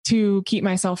anything to keep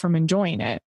myself from enjoying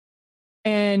it.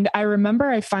 And I remember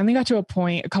I finally got to a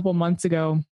point a couple months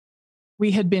ago. We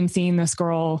had been seeing this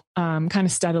girl kind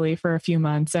of steadily for a few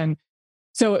months. And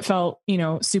so it felt,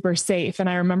 super safe. And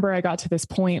I remember I got to this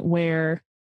point where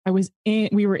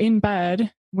we were in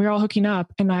bed, we were all hooking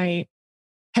up, and I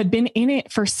had been in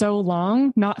it for so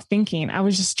long, not thinking. I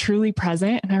was just truly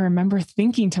present. And I remember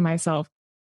thinking to myself,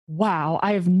 wow,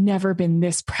 I have never been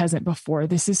this present before.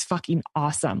 This is fucking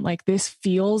awesome. Like this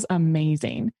feels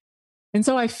amazing. And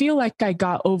so I feel like I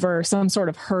got over some sort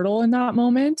of hurdle in that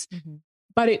moment. Mm-hmm.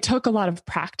 But it took a lot of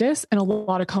practice and a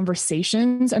lot of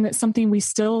conversations. And it's something we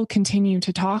still continue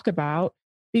to talk about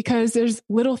because there's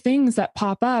little things that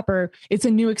pop up, or it's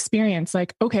a new experience.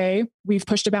 Like, okay, we've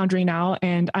pushed a boundary now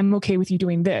and I'm okay with you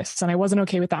doing this. And I wasn't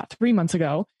okay with that 3 months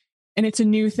ago. And it's a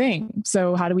new thing.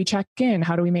 So how do we check in?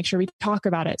 How do we make sure we talk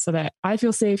about it so that I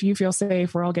feel safe, you feel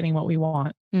safe, we're all getting what we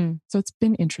want. So it's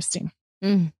been interesting.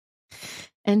 And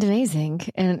amazing.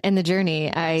 And the journey,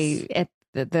 at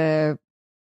the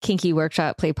kinky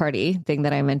workshop play party thing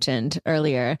that I mentioned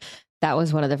earlier, that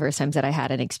was one of the first times that I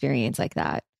had an experience like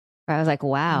that. Where I was like,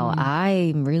 wow,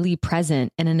 I'm really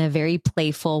present and in a very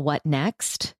playful what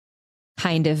next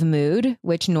kind of mood,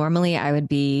 which normally I would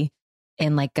be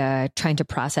in like trying to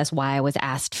process why I was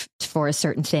asked for a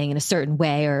certain thing in a certain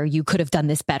way, or you could have done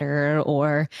this better,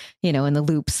 or, you know, in the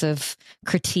loops of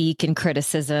critique and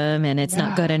criticism and it's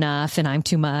not good enough and I'm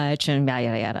too much and yada,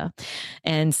 yada, yada.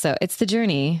 And so it's the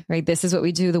journey, right? This is what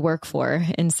we do the work for.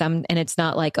 And it's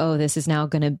not like, oh, this is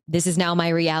now my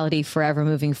reality forever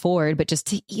moving forward, but just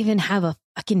to even have a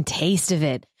fucking taste of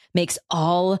it makes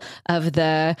all of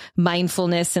the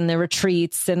mindfulness and the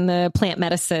retreats and the plant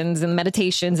medicines and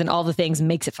meditations and all the things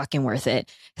makes it fucking worth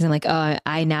it. Because I'm like, oh,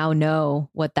 I now know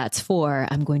what that's for.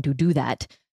 I'm going to do that.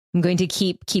 I'm going to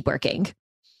keep working.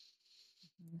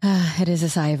 It is a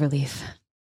sigh of relief.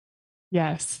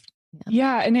 Yes.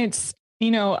 Yeah. And it's,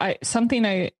 you know,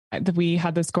 we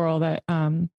had this girl that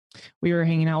we were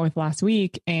hanging out with last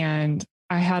week, and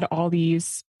I made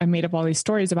up all these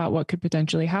stories about what could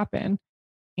potentially happen.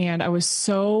 And I was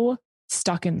so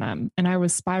stuck in them, and I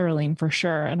was spiraling for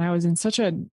sure. And I was in such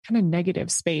a kind of negative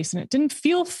space, and it didn't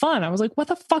feel fun. I was like, what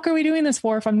the fuck are we doing this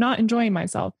for if I'm not enjoying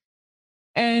myself?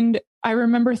 And I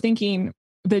remember thinking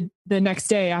the next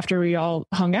day after we all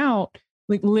hung out,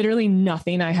 like literally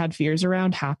nothing I had fears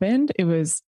around happened. It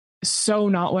was so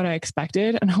not what I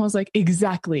expected. And I was like,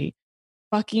 exactly.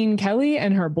 Fucking Kelly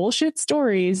and her bullshit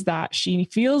stories that she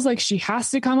feels like she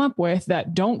has to come up with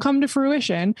that don't come to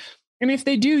fruition. And if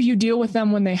they do, you deal with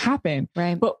them when they happen.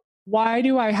 Right. But why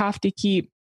do I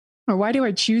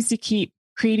choose to keep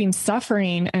creating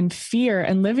suffering and fear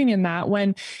and living in that,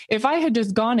 when if I had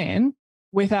just gone in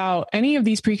without any of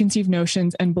these preconceived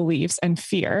notions and beliefs and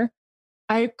fear,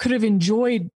 I could have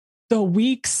enjoyed the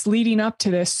weeks leading up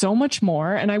to this so much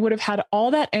more. And I would have had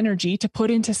all that energy to put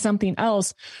into something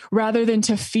else rather than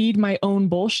to feed my own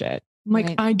bullshit. I'm like,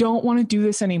 right. I don't want to do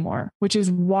this anymore, which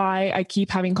is why I keep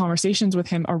having conversations with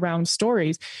him around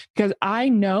stories, because I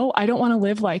know I don't want to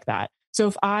live like that.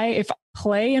 So if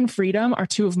play and freedom are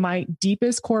two of my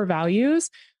deepest core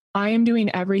values, I am doing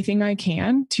everything I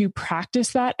can to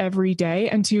practice that every day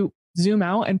and to zoom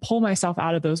out and pull myself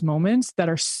out of those moments that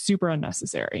are super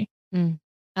unnecessary.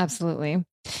 Absolutely.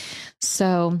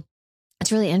 So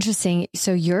it's really interesting.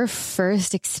 So your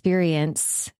first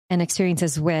experiences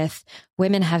with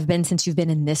women have been since you've been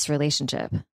in this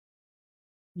relationship.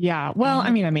 Yeah. Well,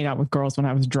 I mean, I made out with girls when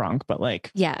I was drunk, but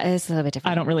like, yeah, it's a little bit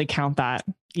different. I don't really count that.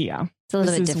 Yeah. It's a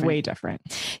little bit different. Way different.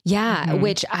 Yeah.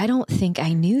 Which I don't think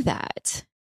I knew that.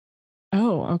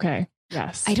 Oh, okay.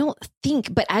 Yes. I don't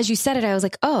think, but as you said it, I was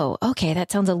like, oh, okay.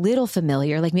 That sounds a little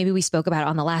familiar. Like maybe we spoke about it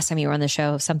on the last time you were on the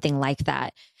show, something like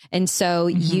that. And so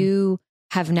you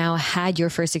have now had your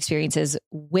first experiences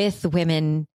with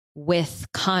women with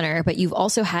Connor, but you've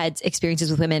also had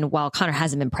experiences with women while Connor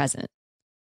hasn't been present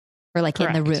or like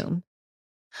Correct. In the room.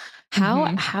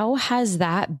 How has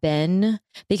that been?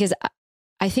 Because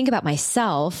I think about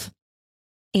myself,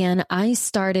 and I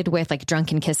started with like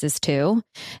drunken kisses too.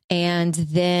 And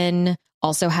then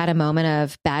also had a moment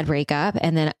of bad breakup.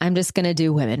 And then I'm just going to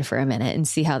do women for a minute and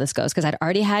see how this goes. Cause I'd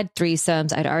already had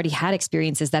threesomes. I'd already had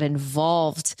experiences that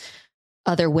involved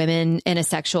other women in a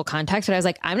sexual context. But I was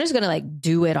like, I'm just going to like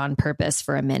do it on purpose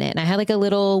for a minute. And I had like a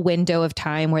little window of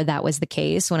time where that was the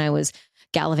case when I was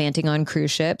gallivanting on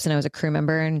cruise ships and I was a crew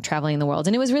member and traveling the world.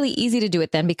 And it was really easy to do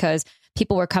it then because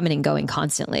people were coming and going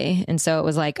constantly. And so it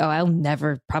was like, oh,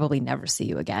 I'll probably never see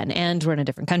you again. And we're in a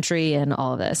different country and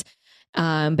all of this.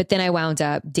 But then I wound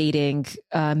up dating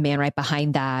a man right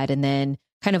behind that and then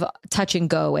kind of touch and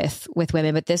go with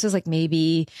women. But this was like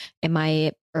maybe in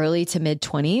my early to mid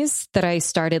 20s that I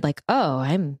started like, oh,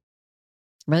 I'm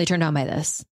really turned on by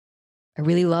this. I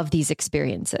really love these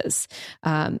experiences.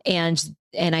 And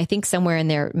I think somewhere in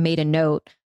there made a note,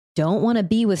 don't want to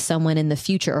be with someone in the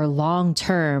future or long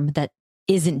term that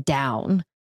isn't down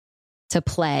to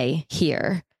play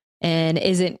here and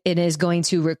is going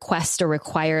to request or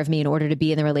require of me in order to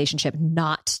be in the relationship,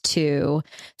 not to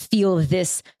feel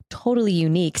this totally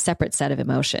unique, separate set of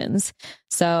emotions.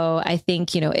 So I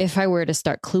think, if I were to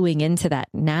start cluing into that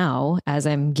now, as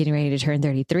I'm getting ready to turn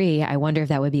 33, I wonder if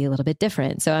that would be a little bit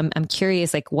different. So I'm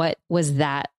curious, like, what was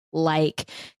that like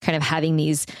kind of having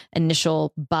these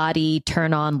initial body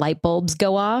turn on light bulbs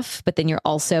go off, but then you're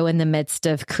also in the midst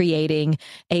of creating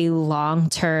a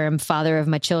long-term father of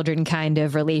my children kind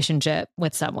of relationship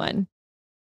with someone.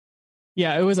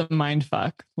 Yeah, it was a mind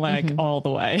fuck, like all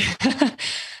the way.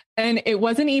 And it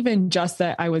wasn't even just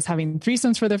that I was having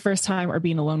threesomes for the first time or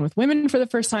being alone with women for the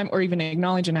first time or even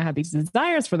acknowledging I had these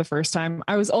desires for the first time.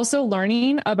 I was also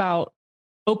learning about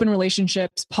open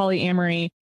relationships, polyamory.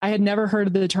 I had never heard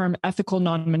of the term ethical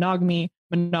non-monogamy,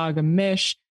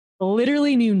 monogamish,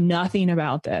 literally knew nothing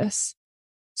about this.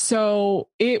 So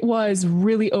it was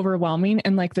really overwhelming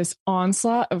and like this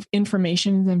onslaught of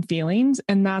information and feelings.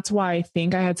 And that's why I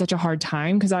think I had such a hard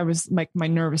time, because I was like, my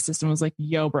nervous system was like,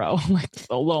 yo, bro, like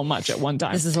a little much at one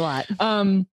time. This is a lot.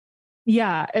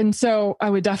 Yeah. And so I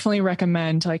would definitely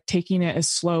recommend like taking it as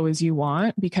slow as you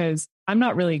want, because I'm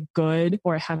not really good,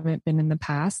 or haven't been in the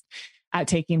past, at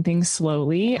taking things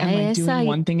slowly and like doing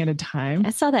one thing at a time. I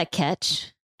saw that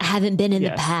catch. I haven't been in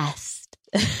the past.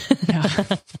 Yeah.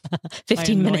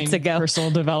 15 minutes ago.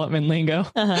 Personal development lingo.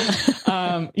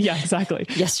 Yeah, exactly.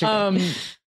 Yesterday.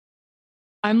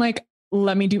 I'm like,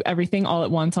 let me do everything all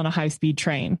at once on a high speed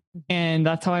train. And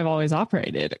that's how I've always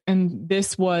operated. And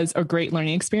this was a great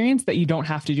learning experience, that you don't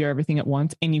have to do everything at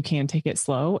once and you can take it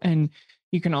slow. And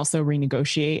you can also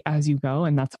renegotiate as you go.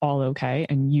 And that's all okay.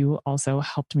 And you also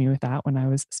helped me with that when I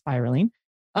was spiraling.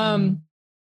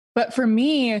 But for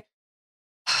me,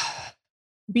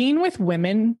 being with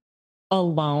women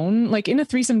alone, like in a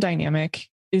threesome dynamic,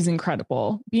 is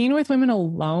incredible. Being with women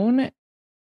alone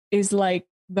is like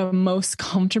the most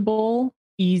comfortable,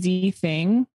 easy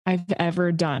thing I've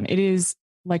ever done. It is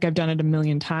like I've done it a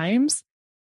million times.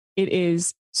 It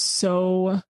is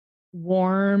so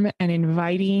warm and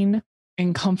inviting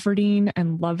and comforting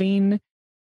and loving.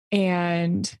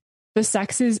 And the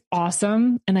sex is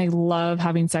awesome. And I love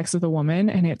having sex with a woman,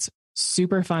 and it's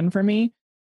super fun for me.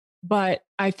 But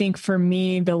I think for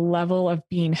me, the level of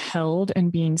being held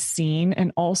and being seen,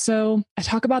 and also I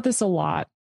talk about this a lot,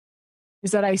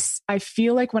 is that I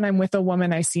feel like when I'm with a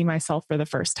woman, I see myself for the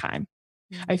first time.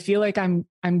 I feel like I'm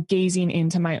gazing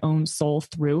into my own soul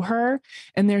through her.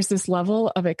 And there's this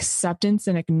level of acceptance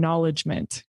and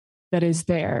acknowledgement that is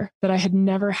there that I had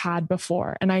never had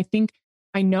before. And I think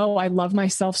I know I love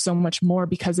myself so much more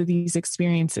because of these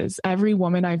experiences. Every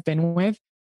woman I've been with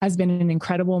has been an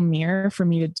incredible mirror for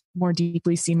me to more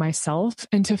deeply see myself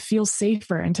and to feel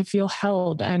safer and to feel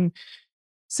held. And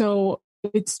so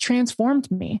it's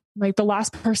transformed me. Like the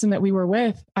last person that we were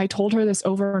with, I told her this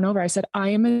over and over. I said, I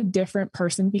am a different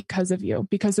person because of you,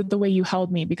 because of the way you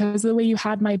held me, because of the way you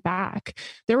had my back.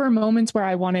 There were moments where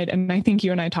I wanted, and I think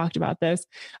you and I talked about this,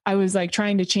 I was like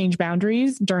trying to change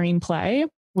boundaries during play,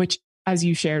 which, as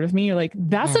you shared with me, you're like,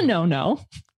 that's a no.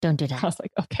 Don't do that. I was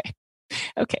like, okay.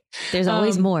 There's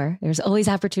always more. There's always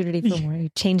opportunity for more. You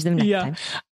change them next time.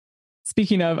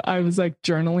 Speaking of, I was like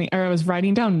journaling, or I was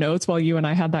writing down notes while you and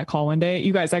I had that call one day.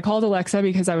 You guys, I called Alexa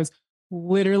because I was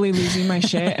literally losing my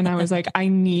shit. And I was like, I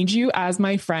need you as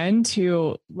my friend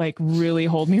to like really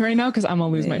hold me right now, because I'm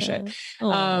gonna lose my shit.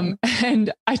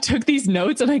 And I took these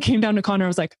notes and I came down to Connor. I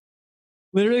was like,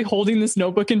 literally holding this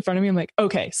notebook in front of me. I'm like,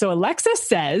 okay, so Alexa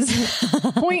says,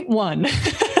 point 1,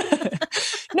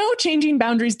 no changing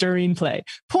boundaries during play.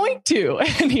 Point 2.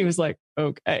 And he was like,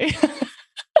 okay.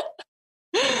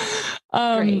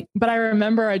 But I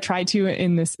remember I tried to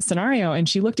in this scenario, and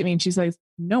she looked at me and she's like,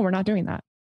 no, we're not doing that.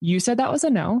 You said that was a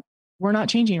no. We're not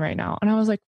changing right now. And I was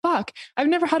like, fuck, I've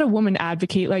never had a woman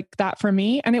advocate like that for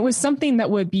me. And it was something that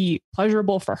would be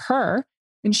pleasurable for her.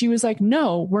 And she was like,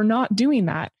 no, we're not doing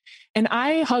that. And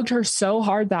I hugged her so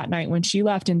hard that night when she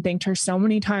left and thanked her so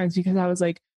many times, because I was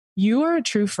like, you are a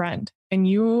true friend and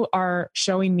you are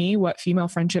showing me what female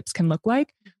friendships can look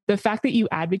like. The fact that you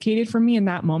advocated for me in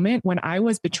that moment when I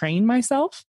was betraying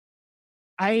myself,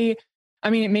 I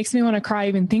mean, it makes me want to cry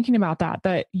even thinking about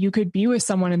that you could be with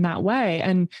someone in that way.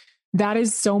 And that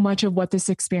is so much of what this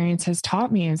experience has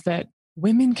taught me, is that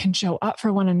women can show up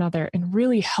for one another in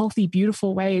really healthy,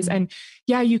 beautiful ways. And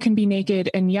yeah, you can be naked,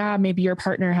 and yeah, maybe your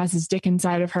partner has his dick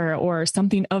inside of her or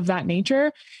something of that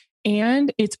nature.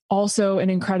 And it's also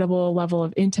an incredible level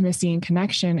of intimacy and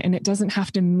connection. And it doesn't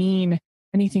have to mean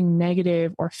anything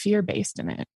negative or fear-based in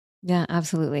it. Yeah,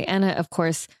 absolutely. And of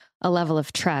course, a level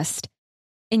of trust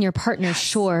in your partner,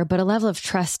 sure, but a level of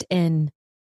trust in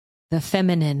the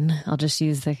feminine. I'll just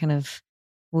use the kind of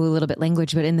woo little bit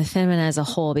language, but in the feminine as a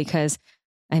whole, because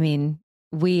I mean,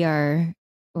 we are,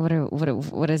 what's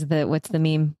the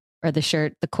meme or the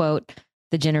shirt, the quote,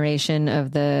 the generation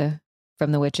of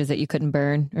from the witches that you couldn't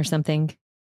burn or something.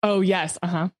 Oh yes.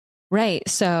 Uh-huh. Right.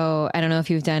 So I don't know if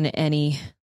you've done any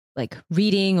like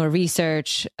reading or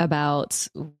research about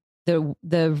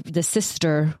the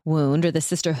sister wound or the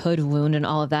sisterhood wound and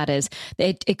all of that is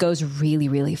it goes really,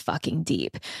 really fucking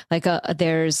deep. Like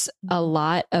there's a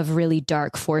lot of really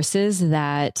dark forces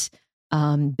that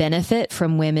benefit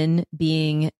from women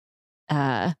being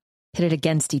pitted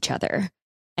against each other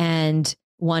and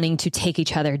wanting to take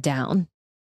each other down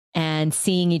and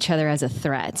seeing each other as a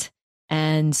threat.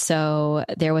 And so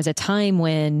there was a time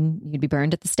when you'd be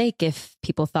burned at the stake if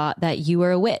people thought that you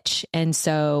were a witch. And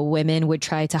so women would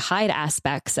try to hide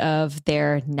aspects of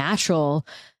their natural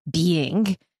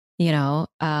being. You know,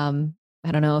 I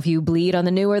don't know if you bleed on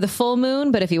the new or the full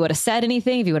moon, but if you would have said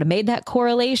anything, if you would have made that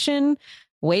correlation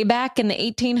way back in the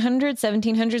 1800s,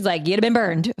 1700s, like you'd have been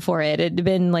burned for it. It'd have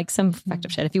been like some fucked up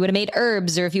shit. If you would have made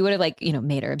herbs, or if you would have like, you know,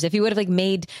 made herbs, if you would have like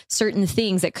made certain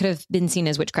things that could have been seen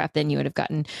as witchcraft, then you would have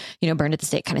gotten, you know, burned at the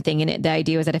stake kind of thing. And the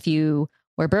idea was that if you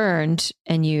were burned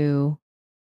and you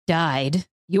died,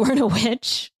 you weren't a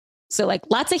witch. So like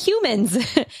lots of humans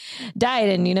died.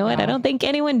 And you know what? I don't think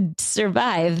anyone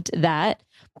survived that.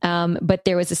 But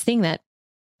there was this thing that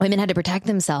women had to protect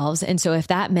themselves. And so if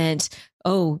that meant,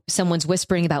 oh, someone's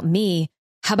whispering about me,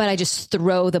 how about I just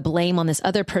throw the blame on this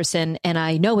other person and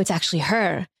I know it's actually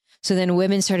her. So then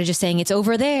women started just saying it's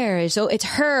over there. So it's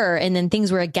her. And then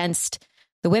things were against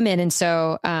the women. And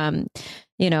so,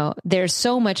 you know, there's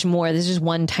so much more. This is just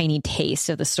one tiny taste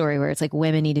of the story where it's like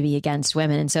women need to be against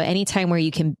women. And so anytime where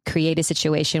you can create a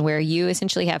situation where you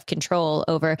essentially have control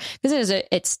over, because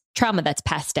it's trauma that's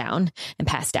passed down and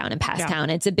passed down and passed down.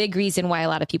 It's a big reason why a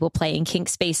lot of people play in kink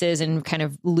spaces and kind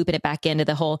of looping it back into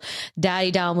the whole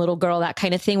daddy down little girl, that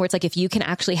kind of thing, where it's like, if you can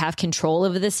actually have control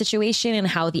over the situation and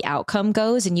how the outcome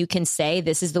goes, and you can say,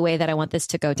 this is the way that I want this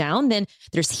to go down, then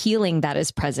there's healing that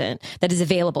is present, that is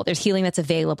available. There's healing that's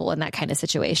available in that kind of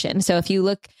situation. So if you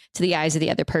look to the eyes of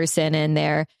the other person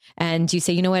and you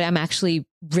say, you know what, I'm actually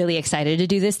really excited to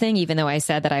do this thing, even though I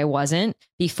said that I wasn't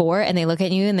before, and they look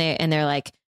at you and they're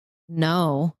like,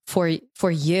 no, for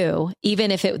you,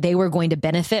 even if they were going to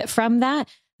benefit from that,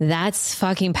 that's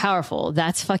fucking powerful.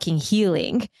 That's fucking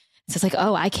healing. So it's like,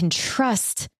 oh, I can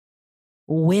trust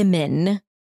women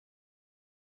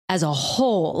as a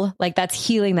whole. Like that's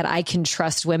healing, that I can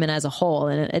trust women as a whole.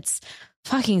 And it's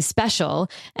fucking special.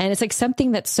 And it's like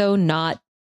something that's so not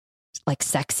like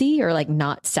sexy or like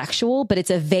not sexual, but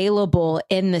it's available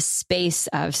in the space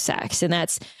of sex. And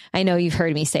that's, I know you've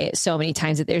heard me say it so many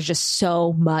times, that there's just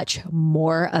so much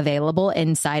more available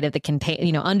inside of the contain,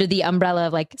 you know, under the umbrella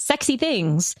of like sexy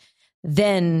things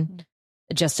than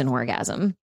just an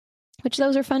orgasm, which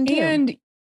those are fun too. And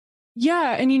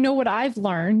yeah. And you know what I've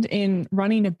learned in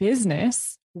running a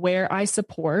business where I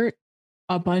support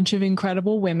a bunch of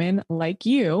incredible women like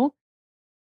you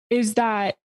is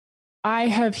that I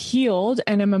have healed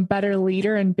and am a better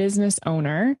leader and business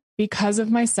owner because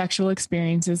of my sexual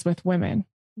experiences with women,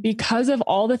 because of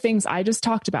all the things I just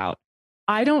talked about.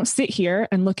 I don't sit here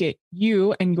and look at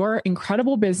you and your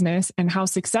incredible business and how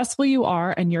successful you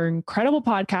are and your incredible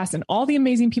podcast and all the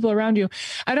amazing people around you.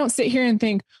 I don't sit here and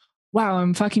think, wow,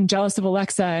 I'm fucking jealous of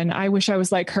Alexa and I wish I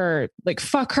was like her. Like,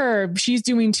 fuck her. She's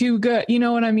doing too good. You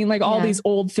know what I mean? Like all these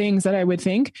old things that I would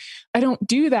think. I don't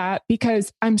do that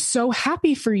because I'm so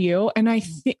happy for you. And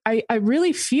I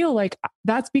really feel like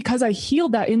that's because I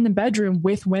healed that in the bedroom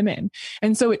with women.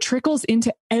 And so it trickles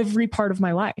into every part of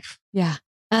my life. Yeah.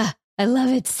 I love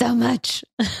it so much.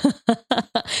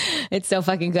 It's so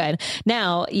fucking good.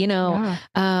 Now, you know,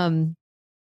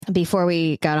 before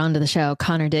we got onto the show,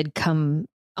 Connor did come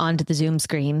onto the Zoom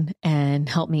screen and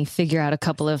help me figure out a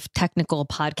couple of technical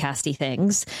podcasty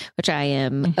things, which I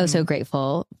am so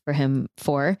grateful for him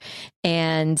for.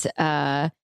 And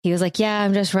he was like, yeah,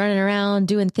 I'm just running around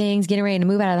doing things, getting ready to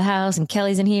move out of the house. And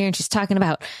Kelly's in here and she's talking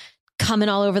about coming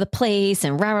all over the place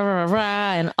and rah, rah, rah,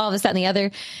 rah, and all this, that, and the other.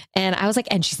 And I was like,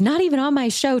 and she's not even on my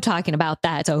show talking about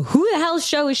that. So who the hell's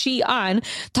show is she on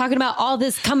talking about all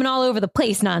this coming all over the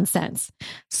place nonsense?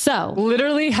 So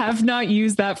literally have not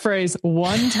used that phrase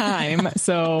one time.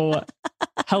 So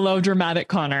hello, dramatic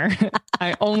Connor.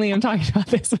 I only am talking about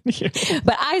this with you.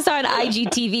 But I saw an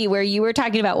IGTV where you were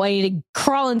talking about wanting to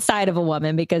crawl inside of a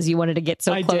woman because you wanted to get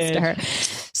so close to her.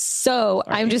 So sorry.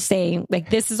 I'm just saying,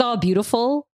 like, this is all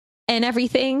beautiful and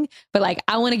everything, but like,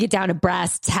 I want to get down to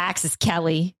brass tacks,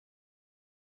 Kelly.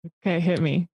 Okay, hit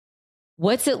me.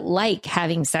 What's it like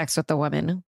having sex with a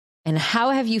woman? And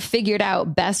how have you figured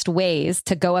out best ways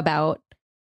to go about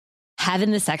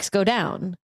having the sex go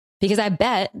down? Because I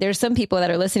bet there's some people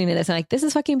that are listening to this and like, this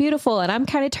is fucking beautiful. And I'm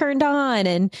kind of turned on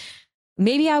and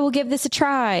maybe I will give this a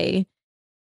try.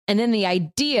 And then the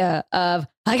idea of,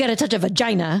 I got to touch a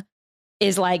vagina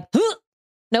is like,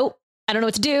 nope, I don't know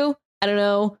what to do. I don't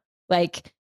know,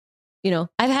 like,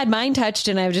 I've had mine touched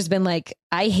and I've just been like,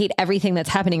 I hate everything that's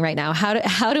happening right now.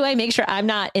 How do I make sure I'm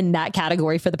not in that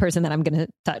category for the person that I'm going to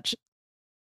touch?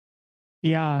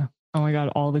 Yeah. Oh my God.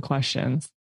 All the questions.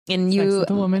 And Sex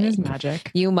with a woman is magic.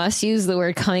 You must use the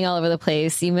word coming all over the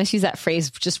place. You must use that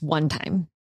phrase just one time.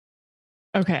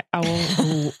 Okay.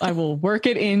 I will work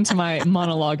it into my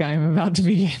monologue I'm about to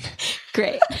begin.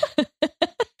 Great.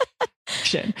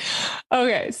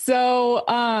 Okay.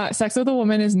 So, sex with a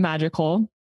woman is magical.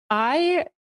 I've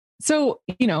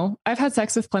had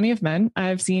sex with plenty of men.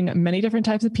 I've seen many different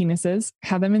types of penises,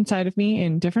 had them inside of me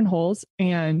in different holes,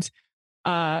 and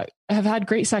have had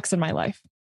great sex in my life.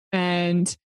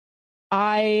 And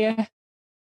I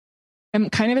am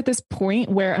kind of at this point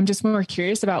where I'm just more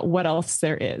curious about what else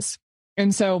there is.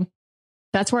 And so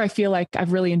that's where I feel like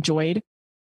I've really enjoyed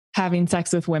having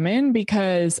sex with women,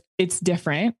 because it's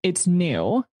different. It's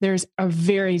new. There's a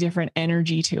very different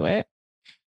energy to it.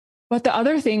 But the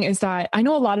other thing is that I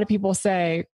know a lot of people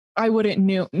say, I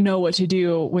wouldn't know what to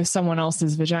do with someone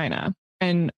else's vagina.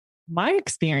 And my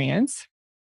experience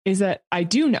is that I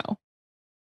do know.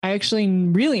 I actually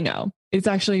really know. It's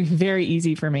actually very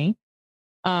easy for me.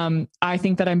 I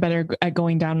think that I'm better at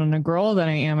going down on a girl than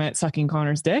I am at sucking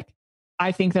Connor's dick.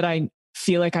 I think that I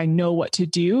feel like I know what to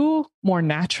do more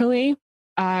naturally.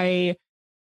 I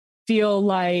feel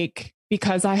like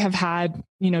because I have had,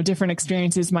 different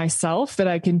experiences myself, that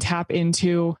I can tap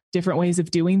into different ways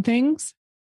of doing things.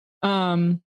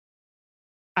 I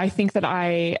think that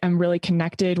I am really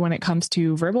connected when it comes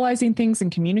to verbalizing things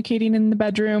and communicating in the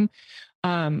bedroom.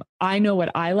 I know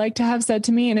what I like to have said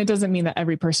to me, and it doesn't mean that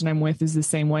every person I'm with is the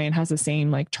same way and has the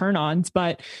same like turn-ons,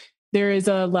 but there is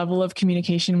a level of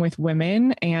communication with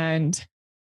women and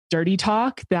dirty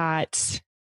talk that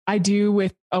I do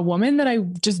with a woman that I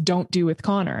just don't do with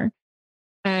Connor.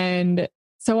 And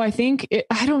so I think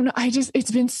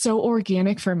it's been so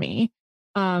organic for me.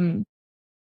 And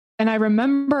I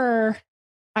remember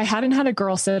I hadn't had a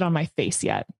girl sit on my face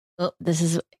yet. Oh, this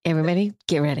is everybody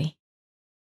get ready.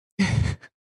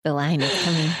 The line is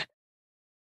coming.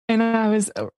 And I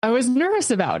was nervous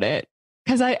about it,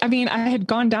 because I had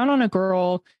gone down on a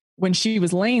girl when she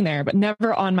was laying there, but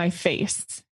never on my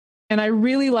face. And I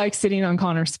really like sitting on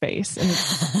Connor's face, and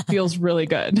it feels really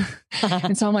good.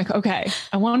 And so I'm like, okay,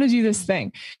 I want to do this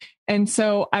thing. And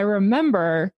so I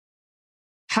remember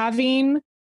having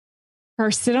her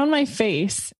sit on my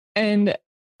face, and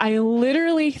I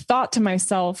literally thought to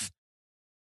myself,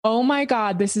 oh my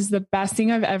God, this is the best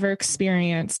thing I've ever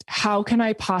experienced. How can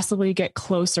I possibly get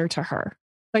closer to her?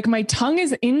 Like, my tongue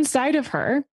is inside of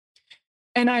her.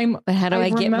 And but how do I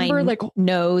get my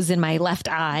nose in my left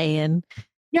eye? And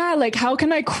yeah, like, how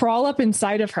can I crawl up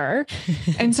inside of her?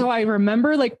 And so I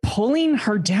remember like pulling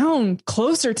her down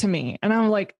closer to me. And I'm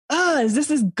like, is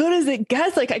this as good as it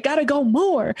gets? Like, I gotta go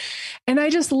more. And I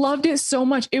just loved it so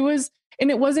much. It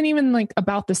wasn't even like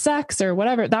about the sex or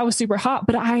whatever. That was super hot.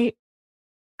 But I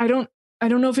don't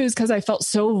know if it was because I felt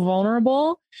so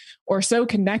vulnerable or so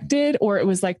connected, or it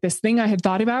was like this thing I had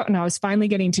thought about and I was finally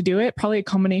getting to do it. Probably a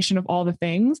combination of all the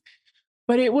things.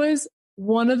 But it was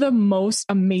one of the most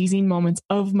amazing moments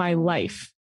of my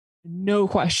life. No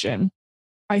question.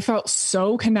 I felt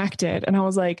so connected, and I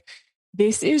was like,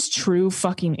 this is true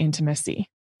fucking intimacy.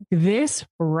 This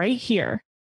right here,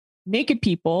 naked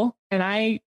people, and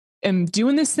I am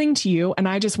doing this thing to you, and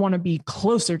I just want to be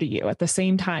closer to you at the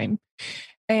same time.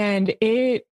 And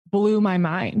it blew my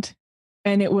mind,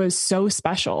 and it was so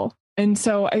special. And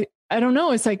so I don't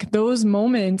know. It's like those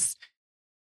moments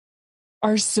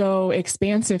are so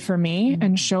expansive for me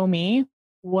and show me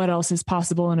what else is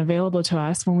possible and available to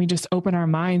us when we just open our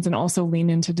minds and also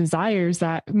lean into desires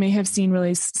that may have seemed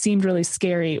really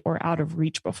scary or out of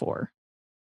reach before.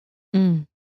 So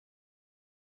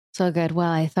good.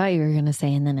 Well, I thought you were going to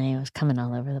say, and then I was coming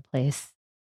all over the place,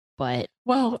 but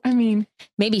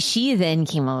maybe she then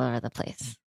came all over the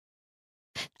place.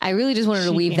 I really just wanted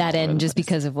to weave that in just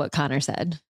because of what Connor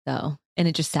said. So, and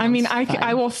it just sounds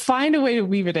I will find a way to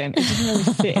weave it in. It doesn't really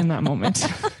fit in that moment.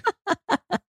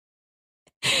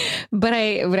 But I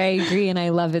agree, and I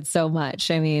love it so much.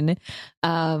 I mean,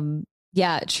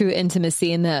 true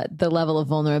intimacy and the level of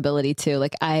vulnerability too.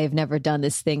 Like, I've never done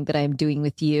this thing that I'm doing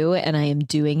with you, and I am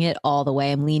doing it all the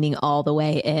way. I'm leaning all the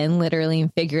way in, literally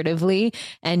and figuratively,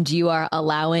 and you are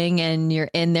allowing, and you're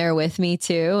in there with me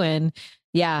too. And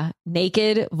yeah,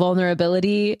 naked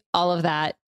vulnerability, all of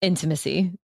that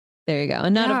intimacy. There you go.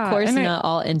 And of course, not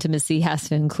all intimacy has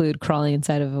to include crawling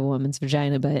inside of a woman's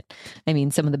vagina, but I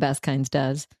mean, some of the best kinds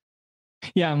does.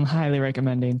 Yeah, I'm highly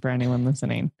recommending for anyone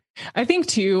listening. I think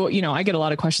too, I get a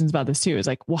lot of questions about this too. Is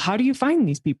like, well, how do you find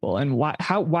these people, and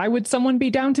why would someone be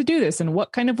down to do this, and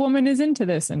what kind of woman is into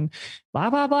this, and blah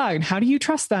blah blah, and how do you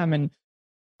trust them? And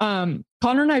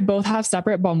Connor and I both have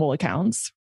separate Bumble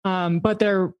accounts, but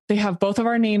they have both of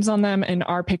our names on them and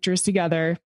our pictures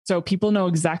together, so people know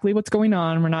exactly what's going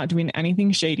on. We're not doing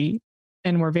anything shady,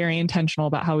 and we're very intentional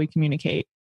about how we communicate.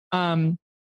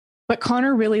 But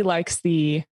Connor really likes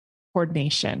the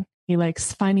coordination. He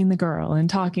likes finding the girl and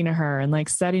talking to her and like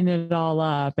setting it all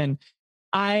up. And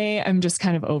I am just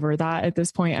kind of over that at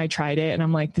this point. I tried it and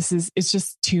I'm like, it's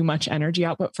just too much energy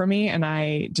output for me. And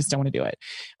I just don't want to do it.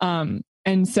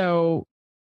 And so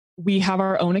we have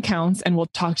our own accounts and we'll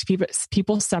talk to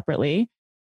people separately.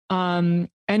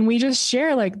 And we just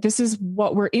share like, this is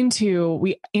what we're into.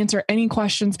 We answer any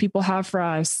questions people have for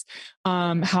us.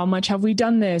 How much have we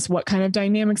done this? What kind of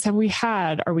dynamics have we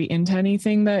had? Are we into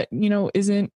anything that,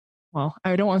 isn't, well,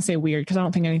 I don't want to say weird because I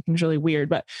don't think anything's really weird,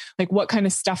 but like, what kind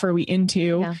of stuff are we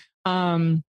into?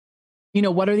 Yeah.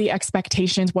 What are the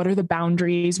expectations? What are the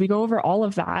boundaries? We go over all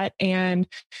of that. And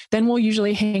then we'll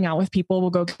usually hang out with people. We'll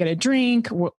go get a drink.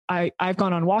 I've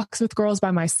gone on walks with girls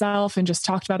by myself and just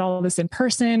talked about all of this in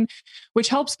person, which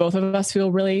helps both of us feel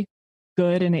really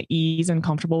good and at ease and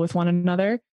comfortable with one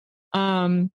another.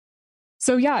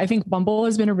 So yeah, I think Bumble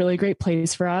has been a really great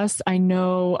place for us. I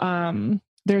know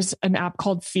there's an app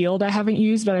called Field I haven't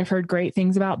used, but I've heard great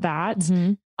things about that.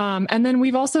 Mm-hmm. And then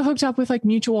we've also hooked up with like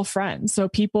mutual friends. So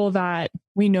people that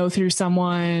we know through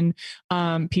someone,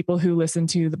 people who listen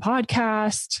to the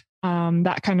podcast,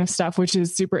 that kind of stuff, which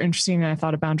is super interesting. And I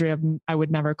thought a boundary I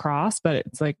would never cross, but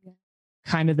it's like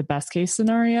kind of the best case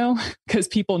scenario because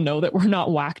people know that we're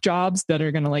not whack jobs that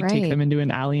are going to like take them into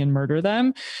an alley and murder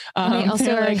them. They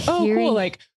also are like, oh, cool.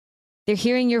 Like they're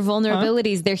hearing your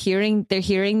vulnerabilities. They're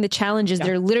hearing the challenges. Yeah.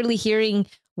 They're literally hearing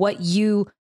what you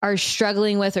are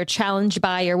struggling with or challenged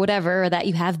by or whatever, or that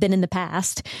you have been in the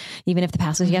past, even if the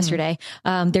past was yesterday.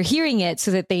 They're hearing it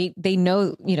so that they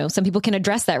know, some people can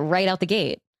address that right out the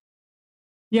gate.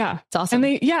 Yeah. It's awesome.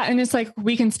 And it's like,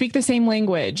 we can speak the same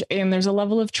language and there's a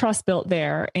level of trust built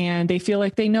there and they feel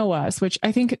like they know us, which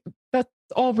I think that's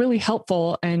all really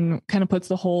helpful and kind of puts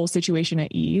the whole situation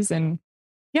at ease. And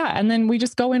yeah. And then we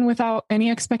just go in without any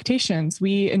expectations.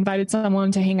 We invited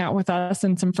someone to hang out with us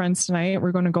and some friends tonight.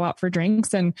 We're going to go out for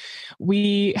drinks and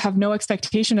we have no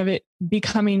expectation of it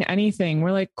becoming anything.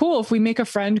 We're like, cool. If we make a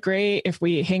friend, great. If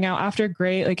we hang out after,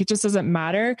 great. Like, it just doesn't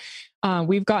matter.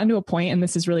 We've gotten to a point, and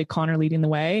this is really Connor leading the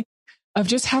way, of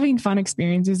just having fun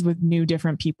experiences with new,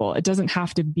 different people. It doesn't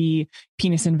have to be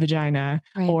penis and vagina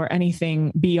or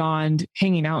anything beyond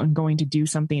hanging out and going to do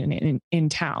something in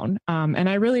town. And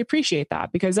I really appreciate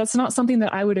that because that's not something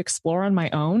that I would explore on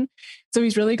my own. So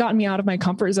he's really gotten me out of my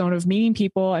comfort zone of meeting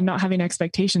people and not having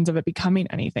expectations of it becoming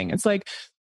anything. It's like,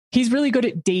 he's really good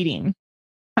at dating.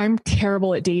 I'm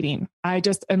terrible at dating. I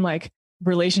just am like,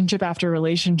 relationship after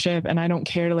relationship. And I don't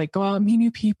care to like go out and meet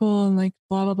new people and like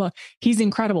blah, blah, blah. He's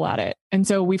incredible at it. And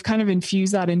so we've kind of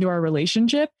infused that into our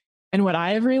relationship. And what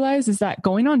I have realized is that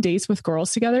going on dates with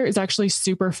girls together is actually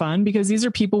super fun because these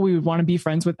are people we would want to be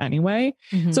friends with anyway.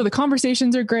 Mm-hmm. So the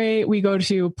conversations are great. We go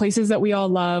to places that we all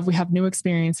love. We have new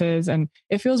experiences and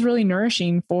it feels really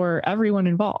nourishing for everyone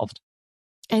involved.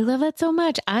 I love that so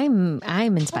much. I'm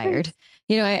inspired.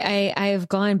 I've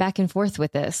gone back and forth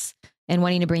with this and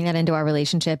wanting to bring that into our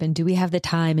relationship. And do we have the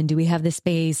time and do we have the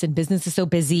space, and business is so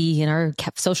busy and our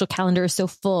social calendar is so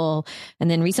full.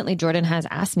 And then recently Jordan has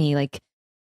asked me like,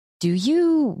 do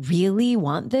you really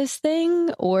want this thing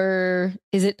or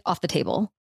is it off the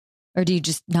table or do you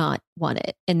just not want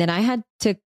it? And then I had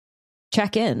to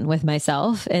check in with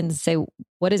myself and say,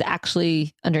 what is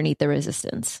actually underneath the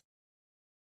resistance?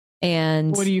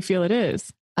 And what do you feel it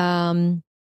is?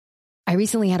 I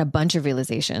recently had a bunch of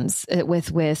realizations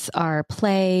with our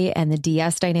play and the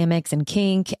DS dynamics and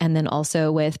kink, and then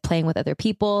also with playing with other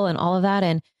people and all of that.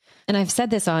 And I've said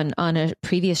this on a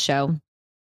previous show,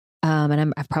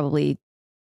 and I've probably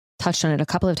touched on it a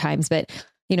couple of times, but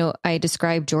I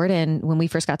described Jordan when we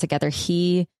first got together.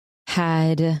 He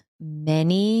had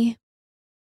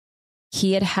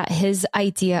his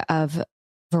idea of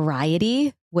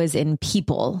variety was in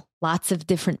people, lots of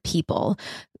different people,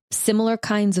 similar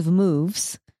kinds of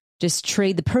moves, just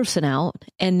trade the person out.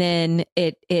 And then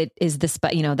it is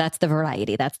the that's the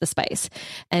variety. That's the spice.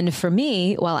 And for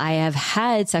me, while I have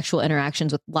had sexual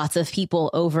interactions with lots of people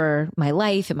over my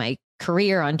life and my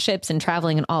career on ships and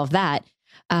traveling and all of that,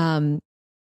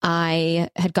 I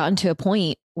had gotten to a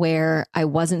point where I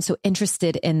wasn't so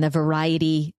interested in the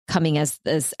variety coming as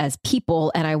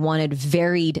people, and I wanted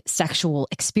varied sexual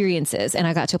experiences. And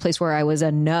I got to a place where I was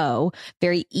a no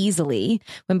very easily,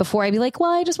 when before I'd be like,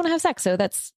 well, I just want to have sex. So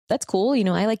that's cool. You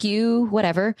know, I like you,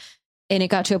 whatever. And it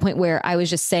got to a point where I was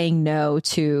just saying no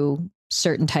to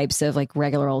certain types of like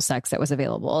regular old sex that was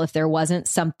available. If there wasn't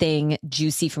something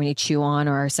juicy for me to chew on,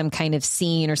 or some kind of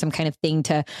scene or some kind of thing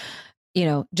to, you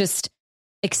know, just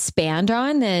expand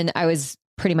on, then I was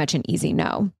pretty much an easy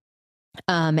no.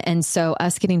 And so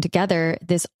us getting together,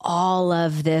 all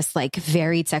of this like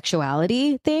varied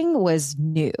sexuality thing was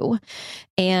new.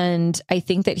 And I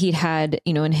think that he'd had,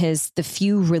 you know, in the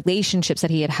few relationships that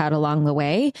he had along the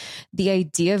way, the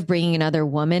idea of bringing another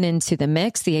woman into the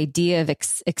mix, the idea of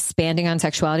expanding on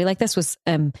sexuality like this was,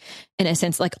 in a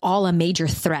sense, like all a major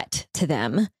threat to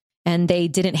them. And they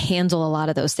didn't handle a lot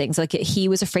of those things. Like he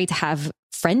was afraid to have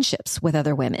friendships with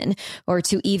other women, or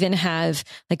to even have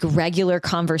like regular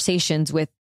conversations with,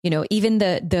 you know, even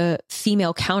the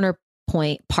female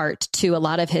counterpoint part to a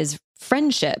lot of his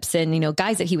friendships and, you know,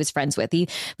 guys that he was friends with.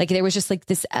 There was just like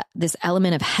this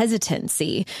element of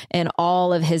hesitancy in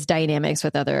all of his dynamics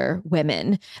with other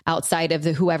women outside of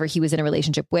whoever he was in a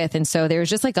relationship with. And so there was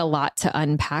just like a lot to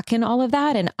unpack in all of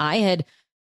that. And I had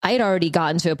already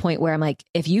gotten to a point where I'm like,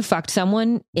 if you fucked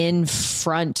someone in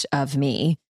front of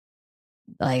me,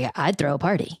 like I'd throw a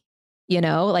party, you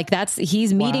know, like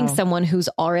he's meeting someone who's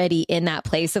already in that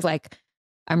place of like,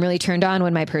 I'm really turned on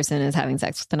when my person is having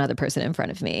sex with another person in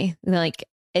front of me. Like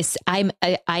I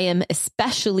am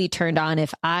especially turned on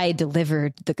if I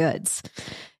delivered the goods.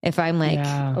 If I'm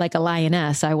like a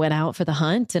lioness, I went out for the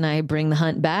hunt and I bring the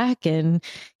hunt back and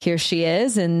here she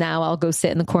is. And now I'll go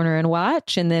sit in the corner and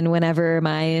watch. And then whenever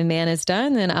my man is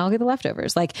done, then I'll get the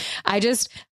leftovers. Like I just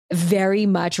very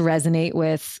much resonate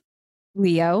with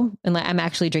Leo. And I'm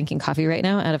actually drinking coffee right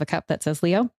now out of a cup that says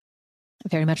Leo. I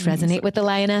very much resonate with the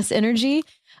lioness energy.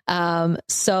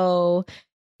 So,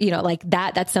 you know, like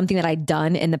that's something that I'd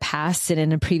done in the past and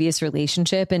in a previous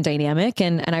relationship and dynamic.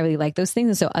 And I really like those things.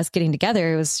 And so us getting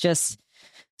together, it was just,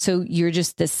 so you're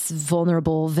just this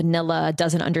vulnerable, vanilla,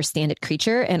 doesn't understand it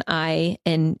creature.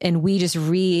 And we just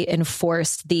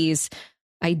reinforced these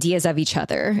ideas of each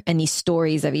other and these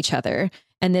stories of each other.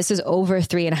 And this was over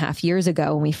 3.5 years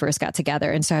ago when we first got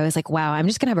together. And so I was like, wow, I'm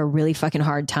just going to have a really fucking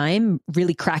hard time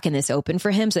really cracking this open for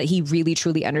him so that he really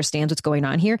truly understands what's going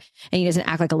on here. And he doesn't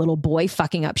act like a little boy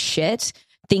fucking up shit,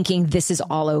 thinking this is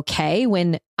all okay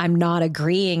when I'm not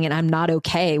agreeing and I'm not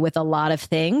okay with a lot of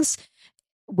things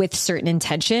with certain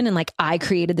intention. And like I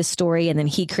created the story and then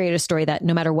he created a story that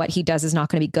no matter what he does is not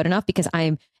going to be good enough because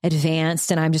I'm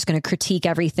advanced and I'm just going to critique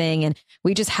everything. And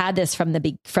we just had this from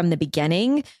the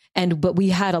beginning. But we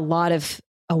had a lot of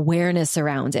awareness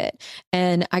around it.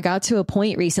 And I got to a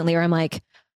point recently where I'm like,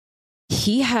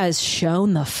 he has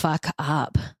shown the fuck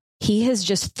up. He has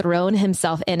just thrown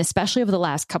himself in, especially over the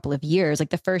last couple of years.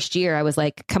 Like the first year I was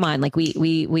like, come on, like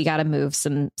we got to move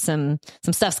some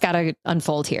stuff's got to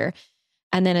unfold here.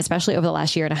 And then especially over the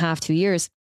last 1.5 to 2 years,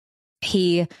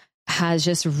 he has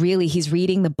just really, he's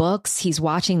reading the books, he's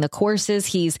watching the courses,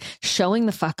 he's showing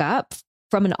the fuck up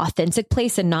from an authentic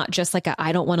place and not just like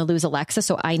I don't want to lose Alexa,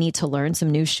 so I need to learn some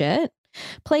new shit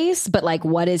place, but like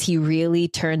what is he really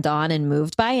turned on and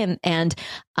moved by? And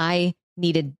there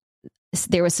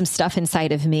was some stuff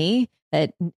inside of me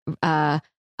that I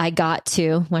got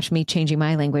to, watch me changing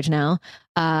my language now.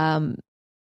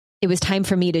 It was time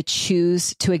for me to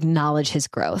choose to acknowledge his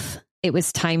growth. It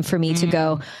was time for me to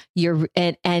go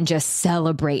and just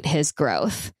celebrate his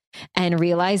growth and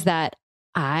realize that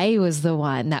I was the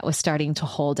one that was starting to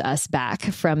hold us back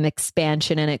from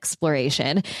expansion and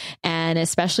exploration. And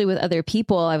especially with other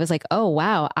people, I was like, oh,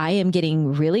 wow, I am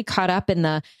getting really caught up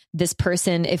in this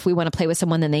person. If we want to play with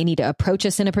someone, then they need to approach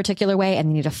us in a particular way and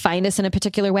they need to find us in a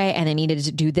particular way. And they needed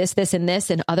to do this, this, and this.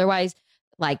 And otherwise,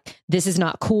 like, this is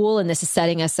not cool. And this is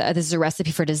setting us, this is a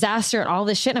recipe for disaster and all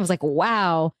this shit. And I was like,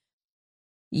 wow,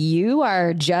 you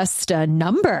are just a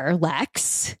number,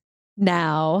 Lex,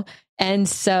 now. And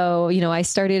so, you know, I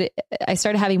started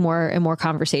having more and more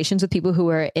conversations with people who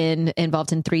were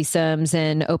involved in threesomes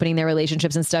and opening their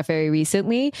relationships and stuff very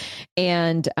recently.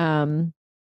 And,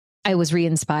 I was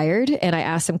re-inspired and I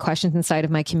asked some questions inside of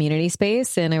my community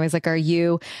space. And I was like,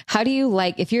 how do you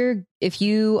like, if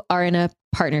you are in a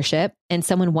partnership and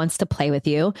someone wants to play with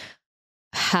you,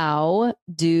 how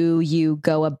do you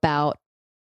go about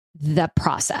the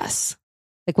process?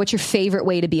 Like, what's your favorite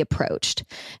way to be approached?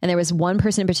 And there was one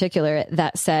person in particular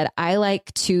that said, I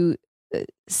like to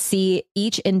see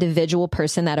each individual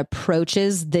person that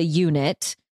approaches the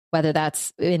unit whether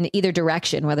that's in either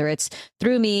direction, whether it's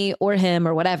through me or him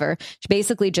or whatever. She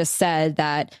basically just said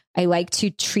that I like to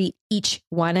treat each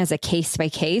one as a case by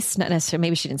case, not necessarily,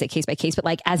 maybe she didn't say case by case, but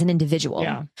like as an individual.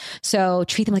 Yeah. So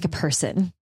treat them like a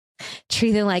person.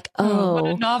 Treat them like, what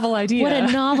a novel idea. What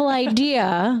a novel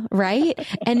idea. Right.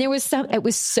 And there was it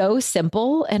was so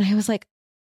simple. And I was like,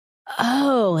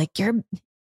 oh, like you're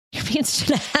being such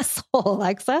an asshole,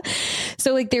 Alexa.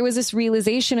 So like there was this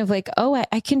realization of like, oh,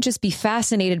 I can just be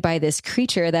fascinated by this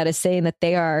creature that is saying that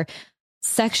they are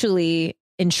sexually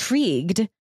intrigued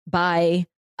by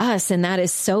us. And that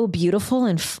is so beautiful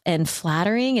and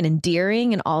flattering and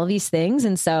endearing and all of these things.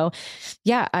 And so,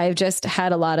 yeah, I've just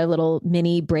had a lot of little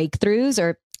mini breakthroughs,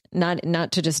 or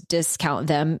not to just discount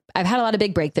them. I've had a lot of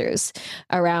big breakthroughs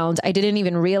around. I didn't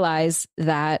even realize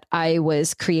that I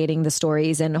was creating the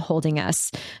stories and holding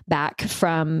us back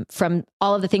from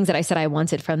all of the things that I said I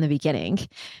wanted from the beginning.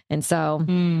 And so,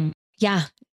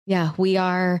 yeah, we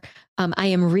are, I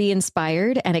am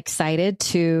re-inspired and excited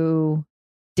to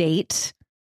date.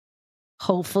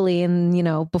 Hopefully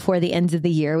before the end of the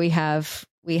year, we have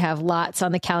lots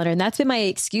on the calendar. And that's been my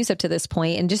excuse up to this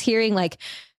point. And just hearing like,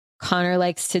 Connor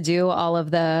likes to do all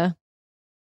of the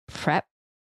prep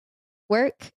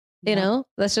work,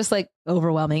 that's just like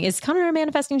overwhelming. Is Connor a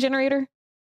manifesting generator?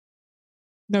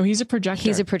 No, he's a projector.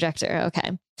 He's a projector.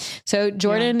 Okay. So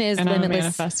Jordan is and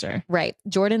limitless. I'm a manifester. Right.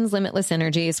 Jordan's limitless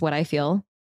energy is what I feel.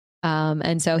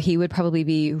 And so he would probably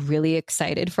be really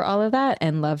excited for all of that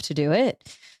and love to do it.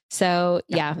 So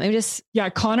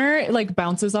Connor like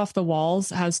bounces off the walls,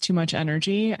 has too much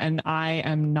energy, and I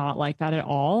am not like that at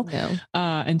all. No.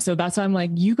 And so that's why I'm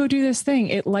like, you go do this thing.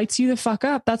 It lights you the fuck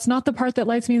up. That's not the part that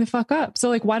lights me the fuck up. So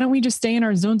like, why don't we just stay in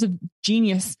our zones of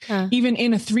genius, even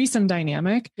in a threesome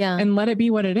dynamic, and let it be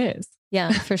what it is?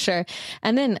 Yeah, for sure.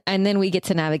 And then we get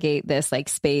to navigate this like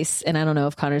space. And I don't know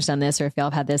if Connor's done this or if y'all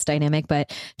have had this dynamic,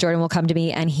 but Jordan will come to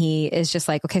me and he is just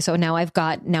like, okay, so now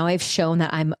I've shown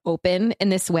that I'm open in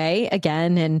this way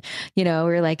again. And,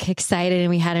 we're like excited and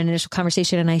we had an initial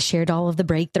conversation and I shared all of the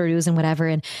breakthroughs and whatever.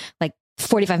 And like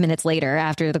 45 minutes later,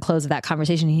 after the close of that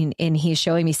conversation, he's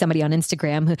showing me somebody on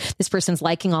Instagram who this person's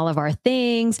liking all of our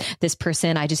things. This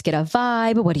person, I just get a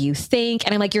vibe. What do you think?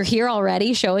 And I'm like, you're here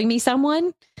already showing me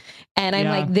someone. And I'm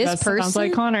like, this person sounds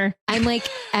like Connor. I'm like,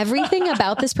 everything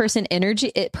about this person's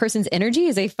energy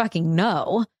is a fucking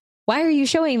no. Why are you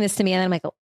showing this to me? And I'm like,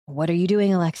 what are you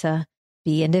doing, Alexa?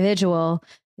 Be individual,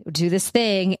 do this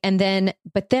thing.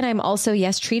 But then I'm also,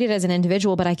 yes, treated as an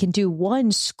individual, but I can do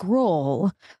one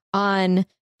scroll on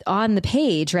the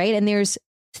page, right? And there's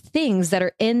things that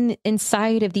are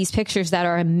inside of these pictures that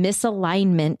are a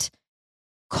misalignment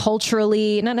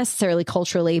culturally, not necessarily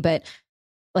culturally, but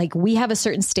like we have a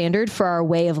certain standard for our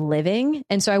way of living.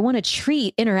 And so I want to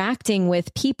treat interacting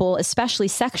with people, especially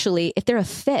sexually, if they're a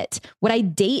fit. Would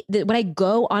I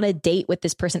go on a date with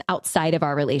this person outside of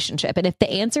our relationship? And if the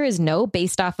answer is no,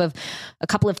 based off of a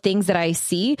couple of things that I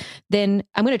see, then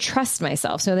I'm going to trust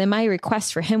myself. So then my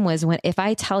request for him was, if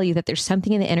I tell you that there's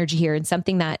something in the energy here and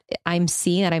something that I'm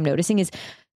seeing, that I'm noticing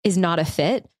is not a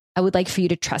fit, I would like for you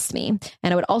to trust me.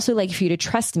 And I would also like for you to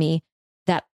trust me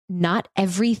that not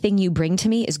everything you bring to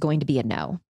me is going to be a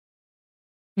no.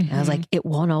 And I was like, it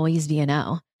won't always be a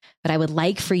no, but I would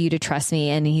like for you to trust me.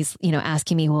 And he's,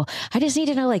 asking me, well, I just need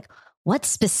to know like what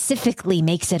specifically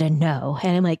makes it a no.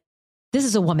 And I'm like, this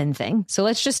is a woman thing. So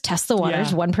let's just test the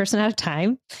waters one person at a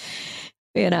time,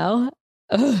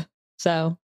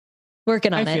 So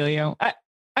working on it. I feel you.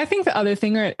 I think the other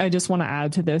thing I just want to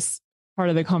add to this part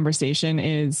of the conversation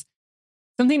is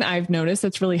something I've noticed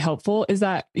that's really helpful is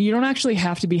that you don't actually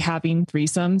have to be having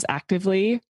threesomes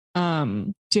actively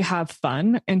to have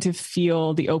fun and to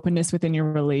feel the openness within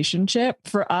your relationship.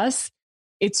 For us,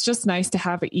 it's just nice to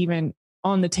have it even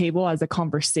on the table as a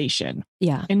conversation,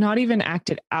 and not even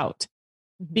acted out.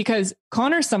 Because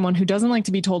Connor's someone who doesn't like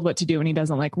to be told what to do and he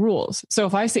doesn't like rules. So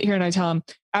if I sit here and I tell him,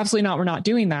 absolutely not, we're not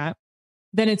doing that,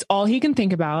 then it's all he can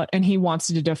think about and he wants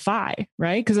to defy,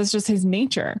 right? Because that's just his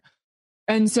nature.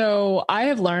 And so I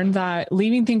have learned that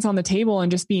leaving things on the table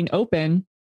and just being open,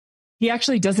 he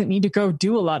actually doesn't need to go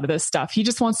do a lot of this stuff. He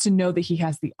just wants to know that he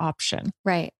has the option.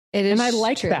 Right. It is. And I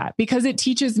like that because it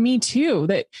teaches me too,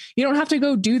 that you don't have to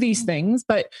go do these things,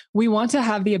 but we want to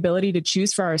have the ability to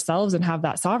choose for ourselves and have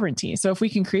that sovereignty. So if we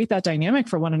can create that dynamic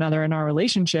for one another in our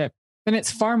relationship, then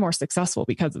it's far more successful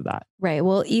because of that. Right.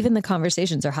 Well, even the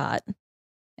conversations are hot.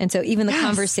 And so even the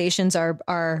conversations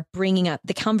are bringing up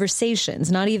the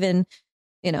conversations, not even,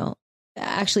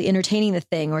 actually entertaining the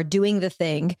thing or doing the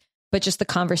thing, but just the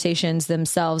conversations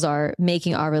themselves are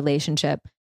making our relationship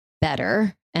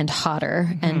better and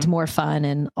hotter and more fun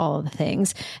and all of the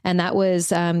things. And that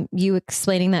was you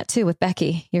explaining that too with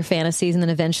Becky, your fantasies, and then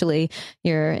eventually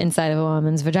you're inside of a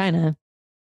woman's vagina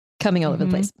coming all over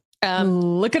the place.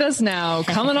 Look at us now,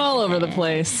 coming all over the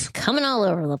place. Coming all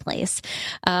over the place.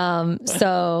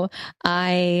 So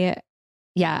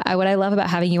what I love about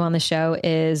having you on the show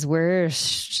is we're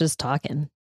just talking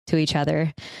to each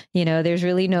other. You know, there's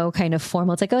really no kind of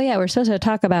formal, it's like, oh yeah, we're supposed to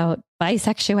talk about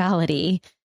bisexuality.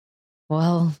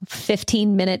 Well,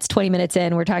 15 minutes, 20 minutes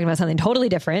in, we're talking about something totally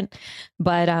different.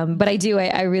 But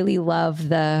I really love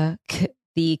the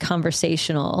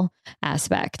conversational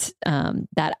aspect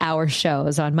that our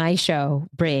shows on my show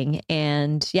bring.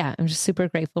 And yeah, I'm just super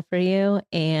grateful for you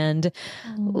and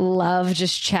love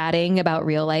just chatting about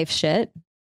real life shit.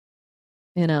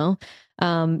 You know,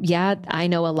 I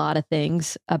know a lot of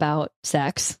things about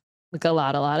sex, like a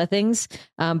lot of things.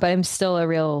 But I'm still a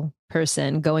real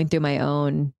person going through my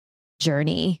own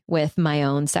journey with my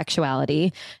own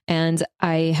sexuality. And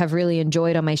I have really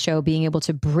enjoyed on my show being able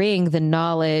to bring the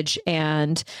knowledge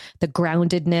and the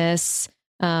groundedness,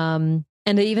 and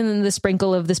even the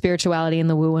sprinkle of the spirituality and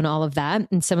the woo and all of that,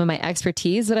 and some of my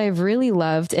expertise that I've really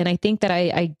loved. And I think that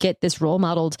I get this role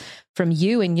modeled from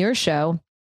you and your show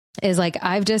is like,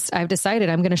 I've decided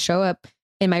I'm going to show up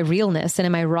in my realness and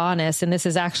in my rawness. And this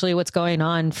is actually what's going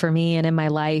on for me and in my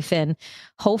life. And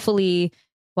hopefully,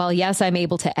 while yes, I'm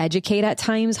able to educate at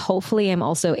times, hopefully I'm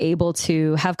also able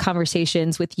to have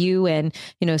conversations with you and,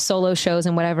 you know, solo shows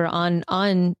and whatever on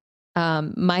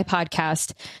my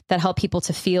podcast that help people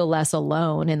to feel less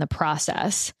alone in the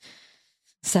process.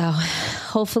 So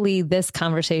hopefully this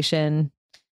conversation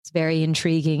is very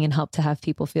intriguing and helped to have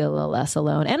people feel a little less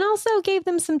alone, and also gave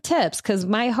them some tips. Cause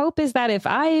my hope is that if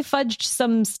I fudged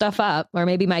some stuff up, or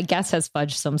maybe my guest has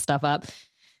fudged some stuff up,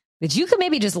 that you could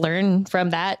maybe just learn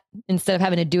from that instead of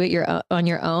having to do it on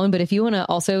your own. But if you want to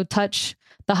also touch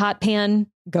the hot pan,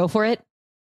 go for it.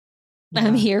 Yeah,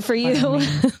 I'm here for you.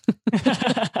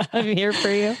 I'm here for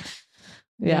you.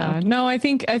 Yeah. No, I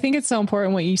think it's so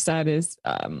important what you said is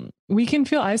we can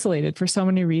feel isolated for so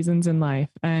many reasons in life.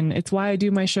 And it's why I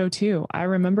do my show too. I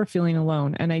remember feeling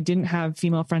alone and I didn't have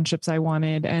female friendships I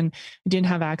wanted, and I didn't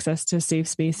have access to safe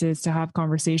spaces to have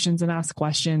conversations and ask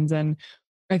questions. And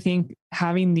I think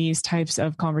having these types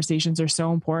of conversations are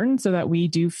so important so that we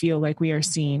do feel like we are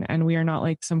seen and we are not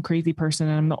like some crazy person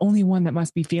and I'm the only one that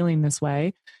must be feeling this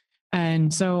way.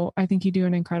 And so I think you do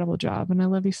an incredible job and I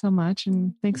love you so much.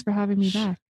 And thanks for having me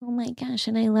back. Oh my gosh.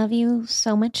 And I love you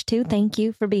so much too. Thank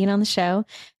you for being on the show.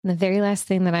 And the very last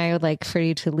thing that I would like for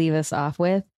you to leave us off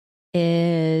with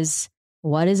is,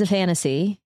 what is a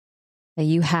fantasy that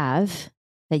you have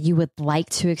that you would like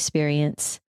to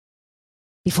experience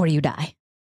before you die?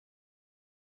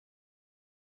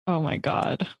 Oh my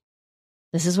God.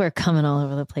 This is where coming all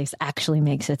over the place actually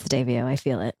makes its debut. I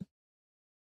feel it.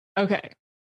 Okay.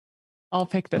 I'll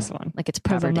pick this one. Like it's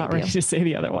proper I'm not debut. ready to say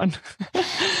the other one.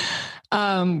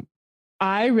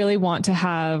 I really want to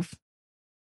have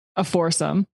a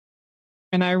foursome,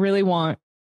 and I really want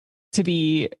to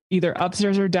be either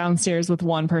upstairs or downstairs with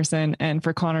one person, and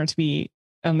for Connor to be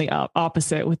on the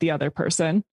opposite with the other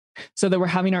person, so that we're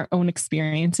having our own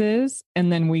experiences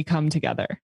and then we come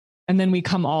together. And then we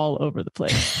come all over the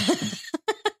place.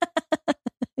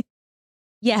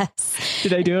 Yes.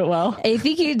 Did I do it well? I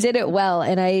think you did it well.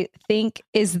 And I think,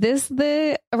 is this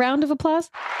a round of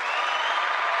applause?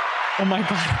 Oh my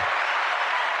God.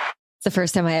 It's the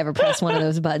first time I ever pressed one of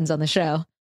those buttons on the show.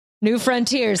 New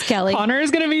frontiers, Kelly. Connor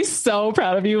is going to be so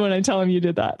proud of you when I tell him you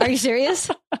did that. Are you serious?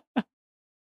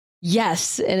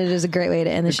 Yes. And it is a great way to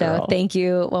end the show. Thank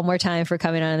you one more time for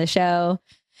coming on the show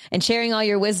and sharing all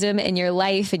your wisdom and your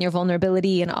life and your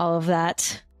vulnerability and all of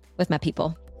that with my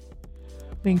people.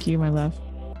 Thank you, my love.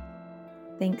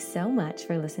 Thanks so much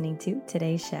for listening to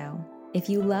today's show. If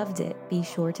you loved it, be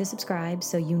sure to subscribe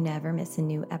so you never miss a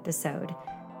new episode.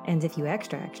 And if you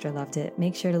extra loved it,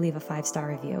 make sure to leave a 5-star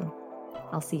review.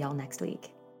 I'll see y'all next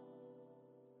week.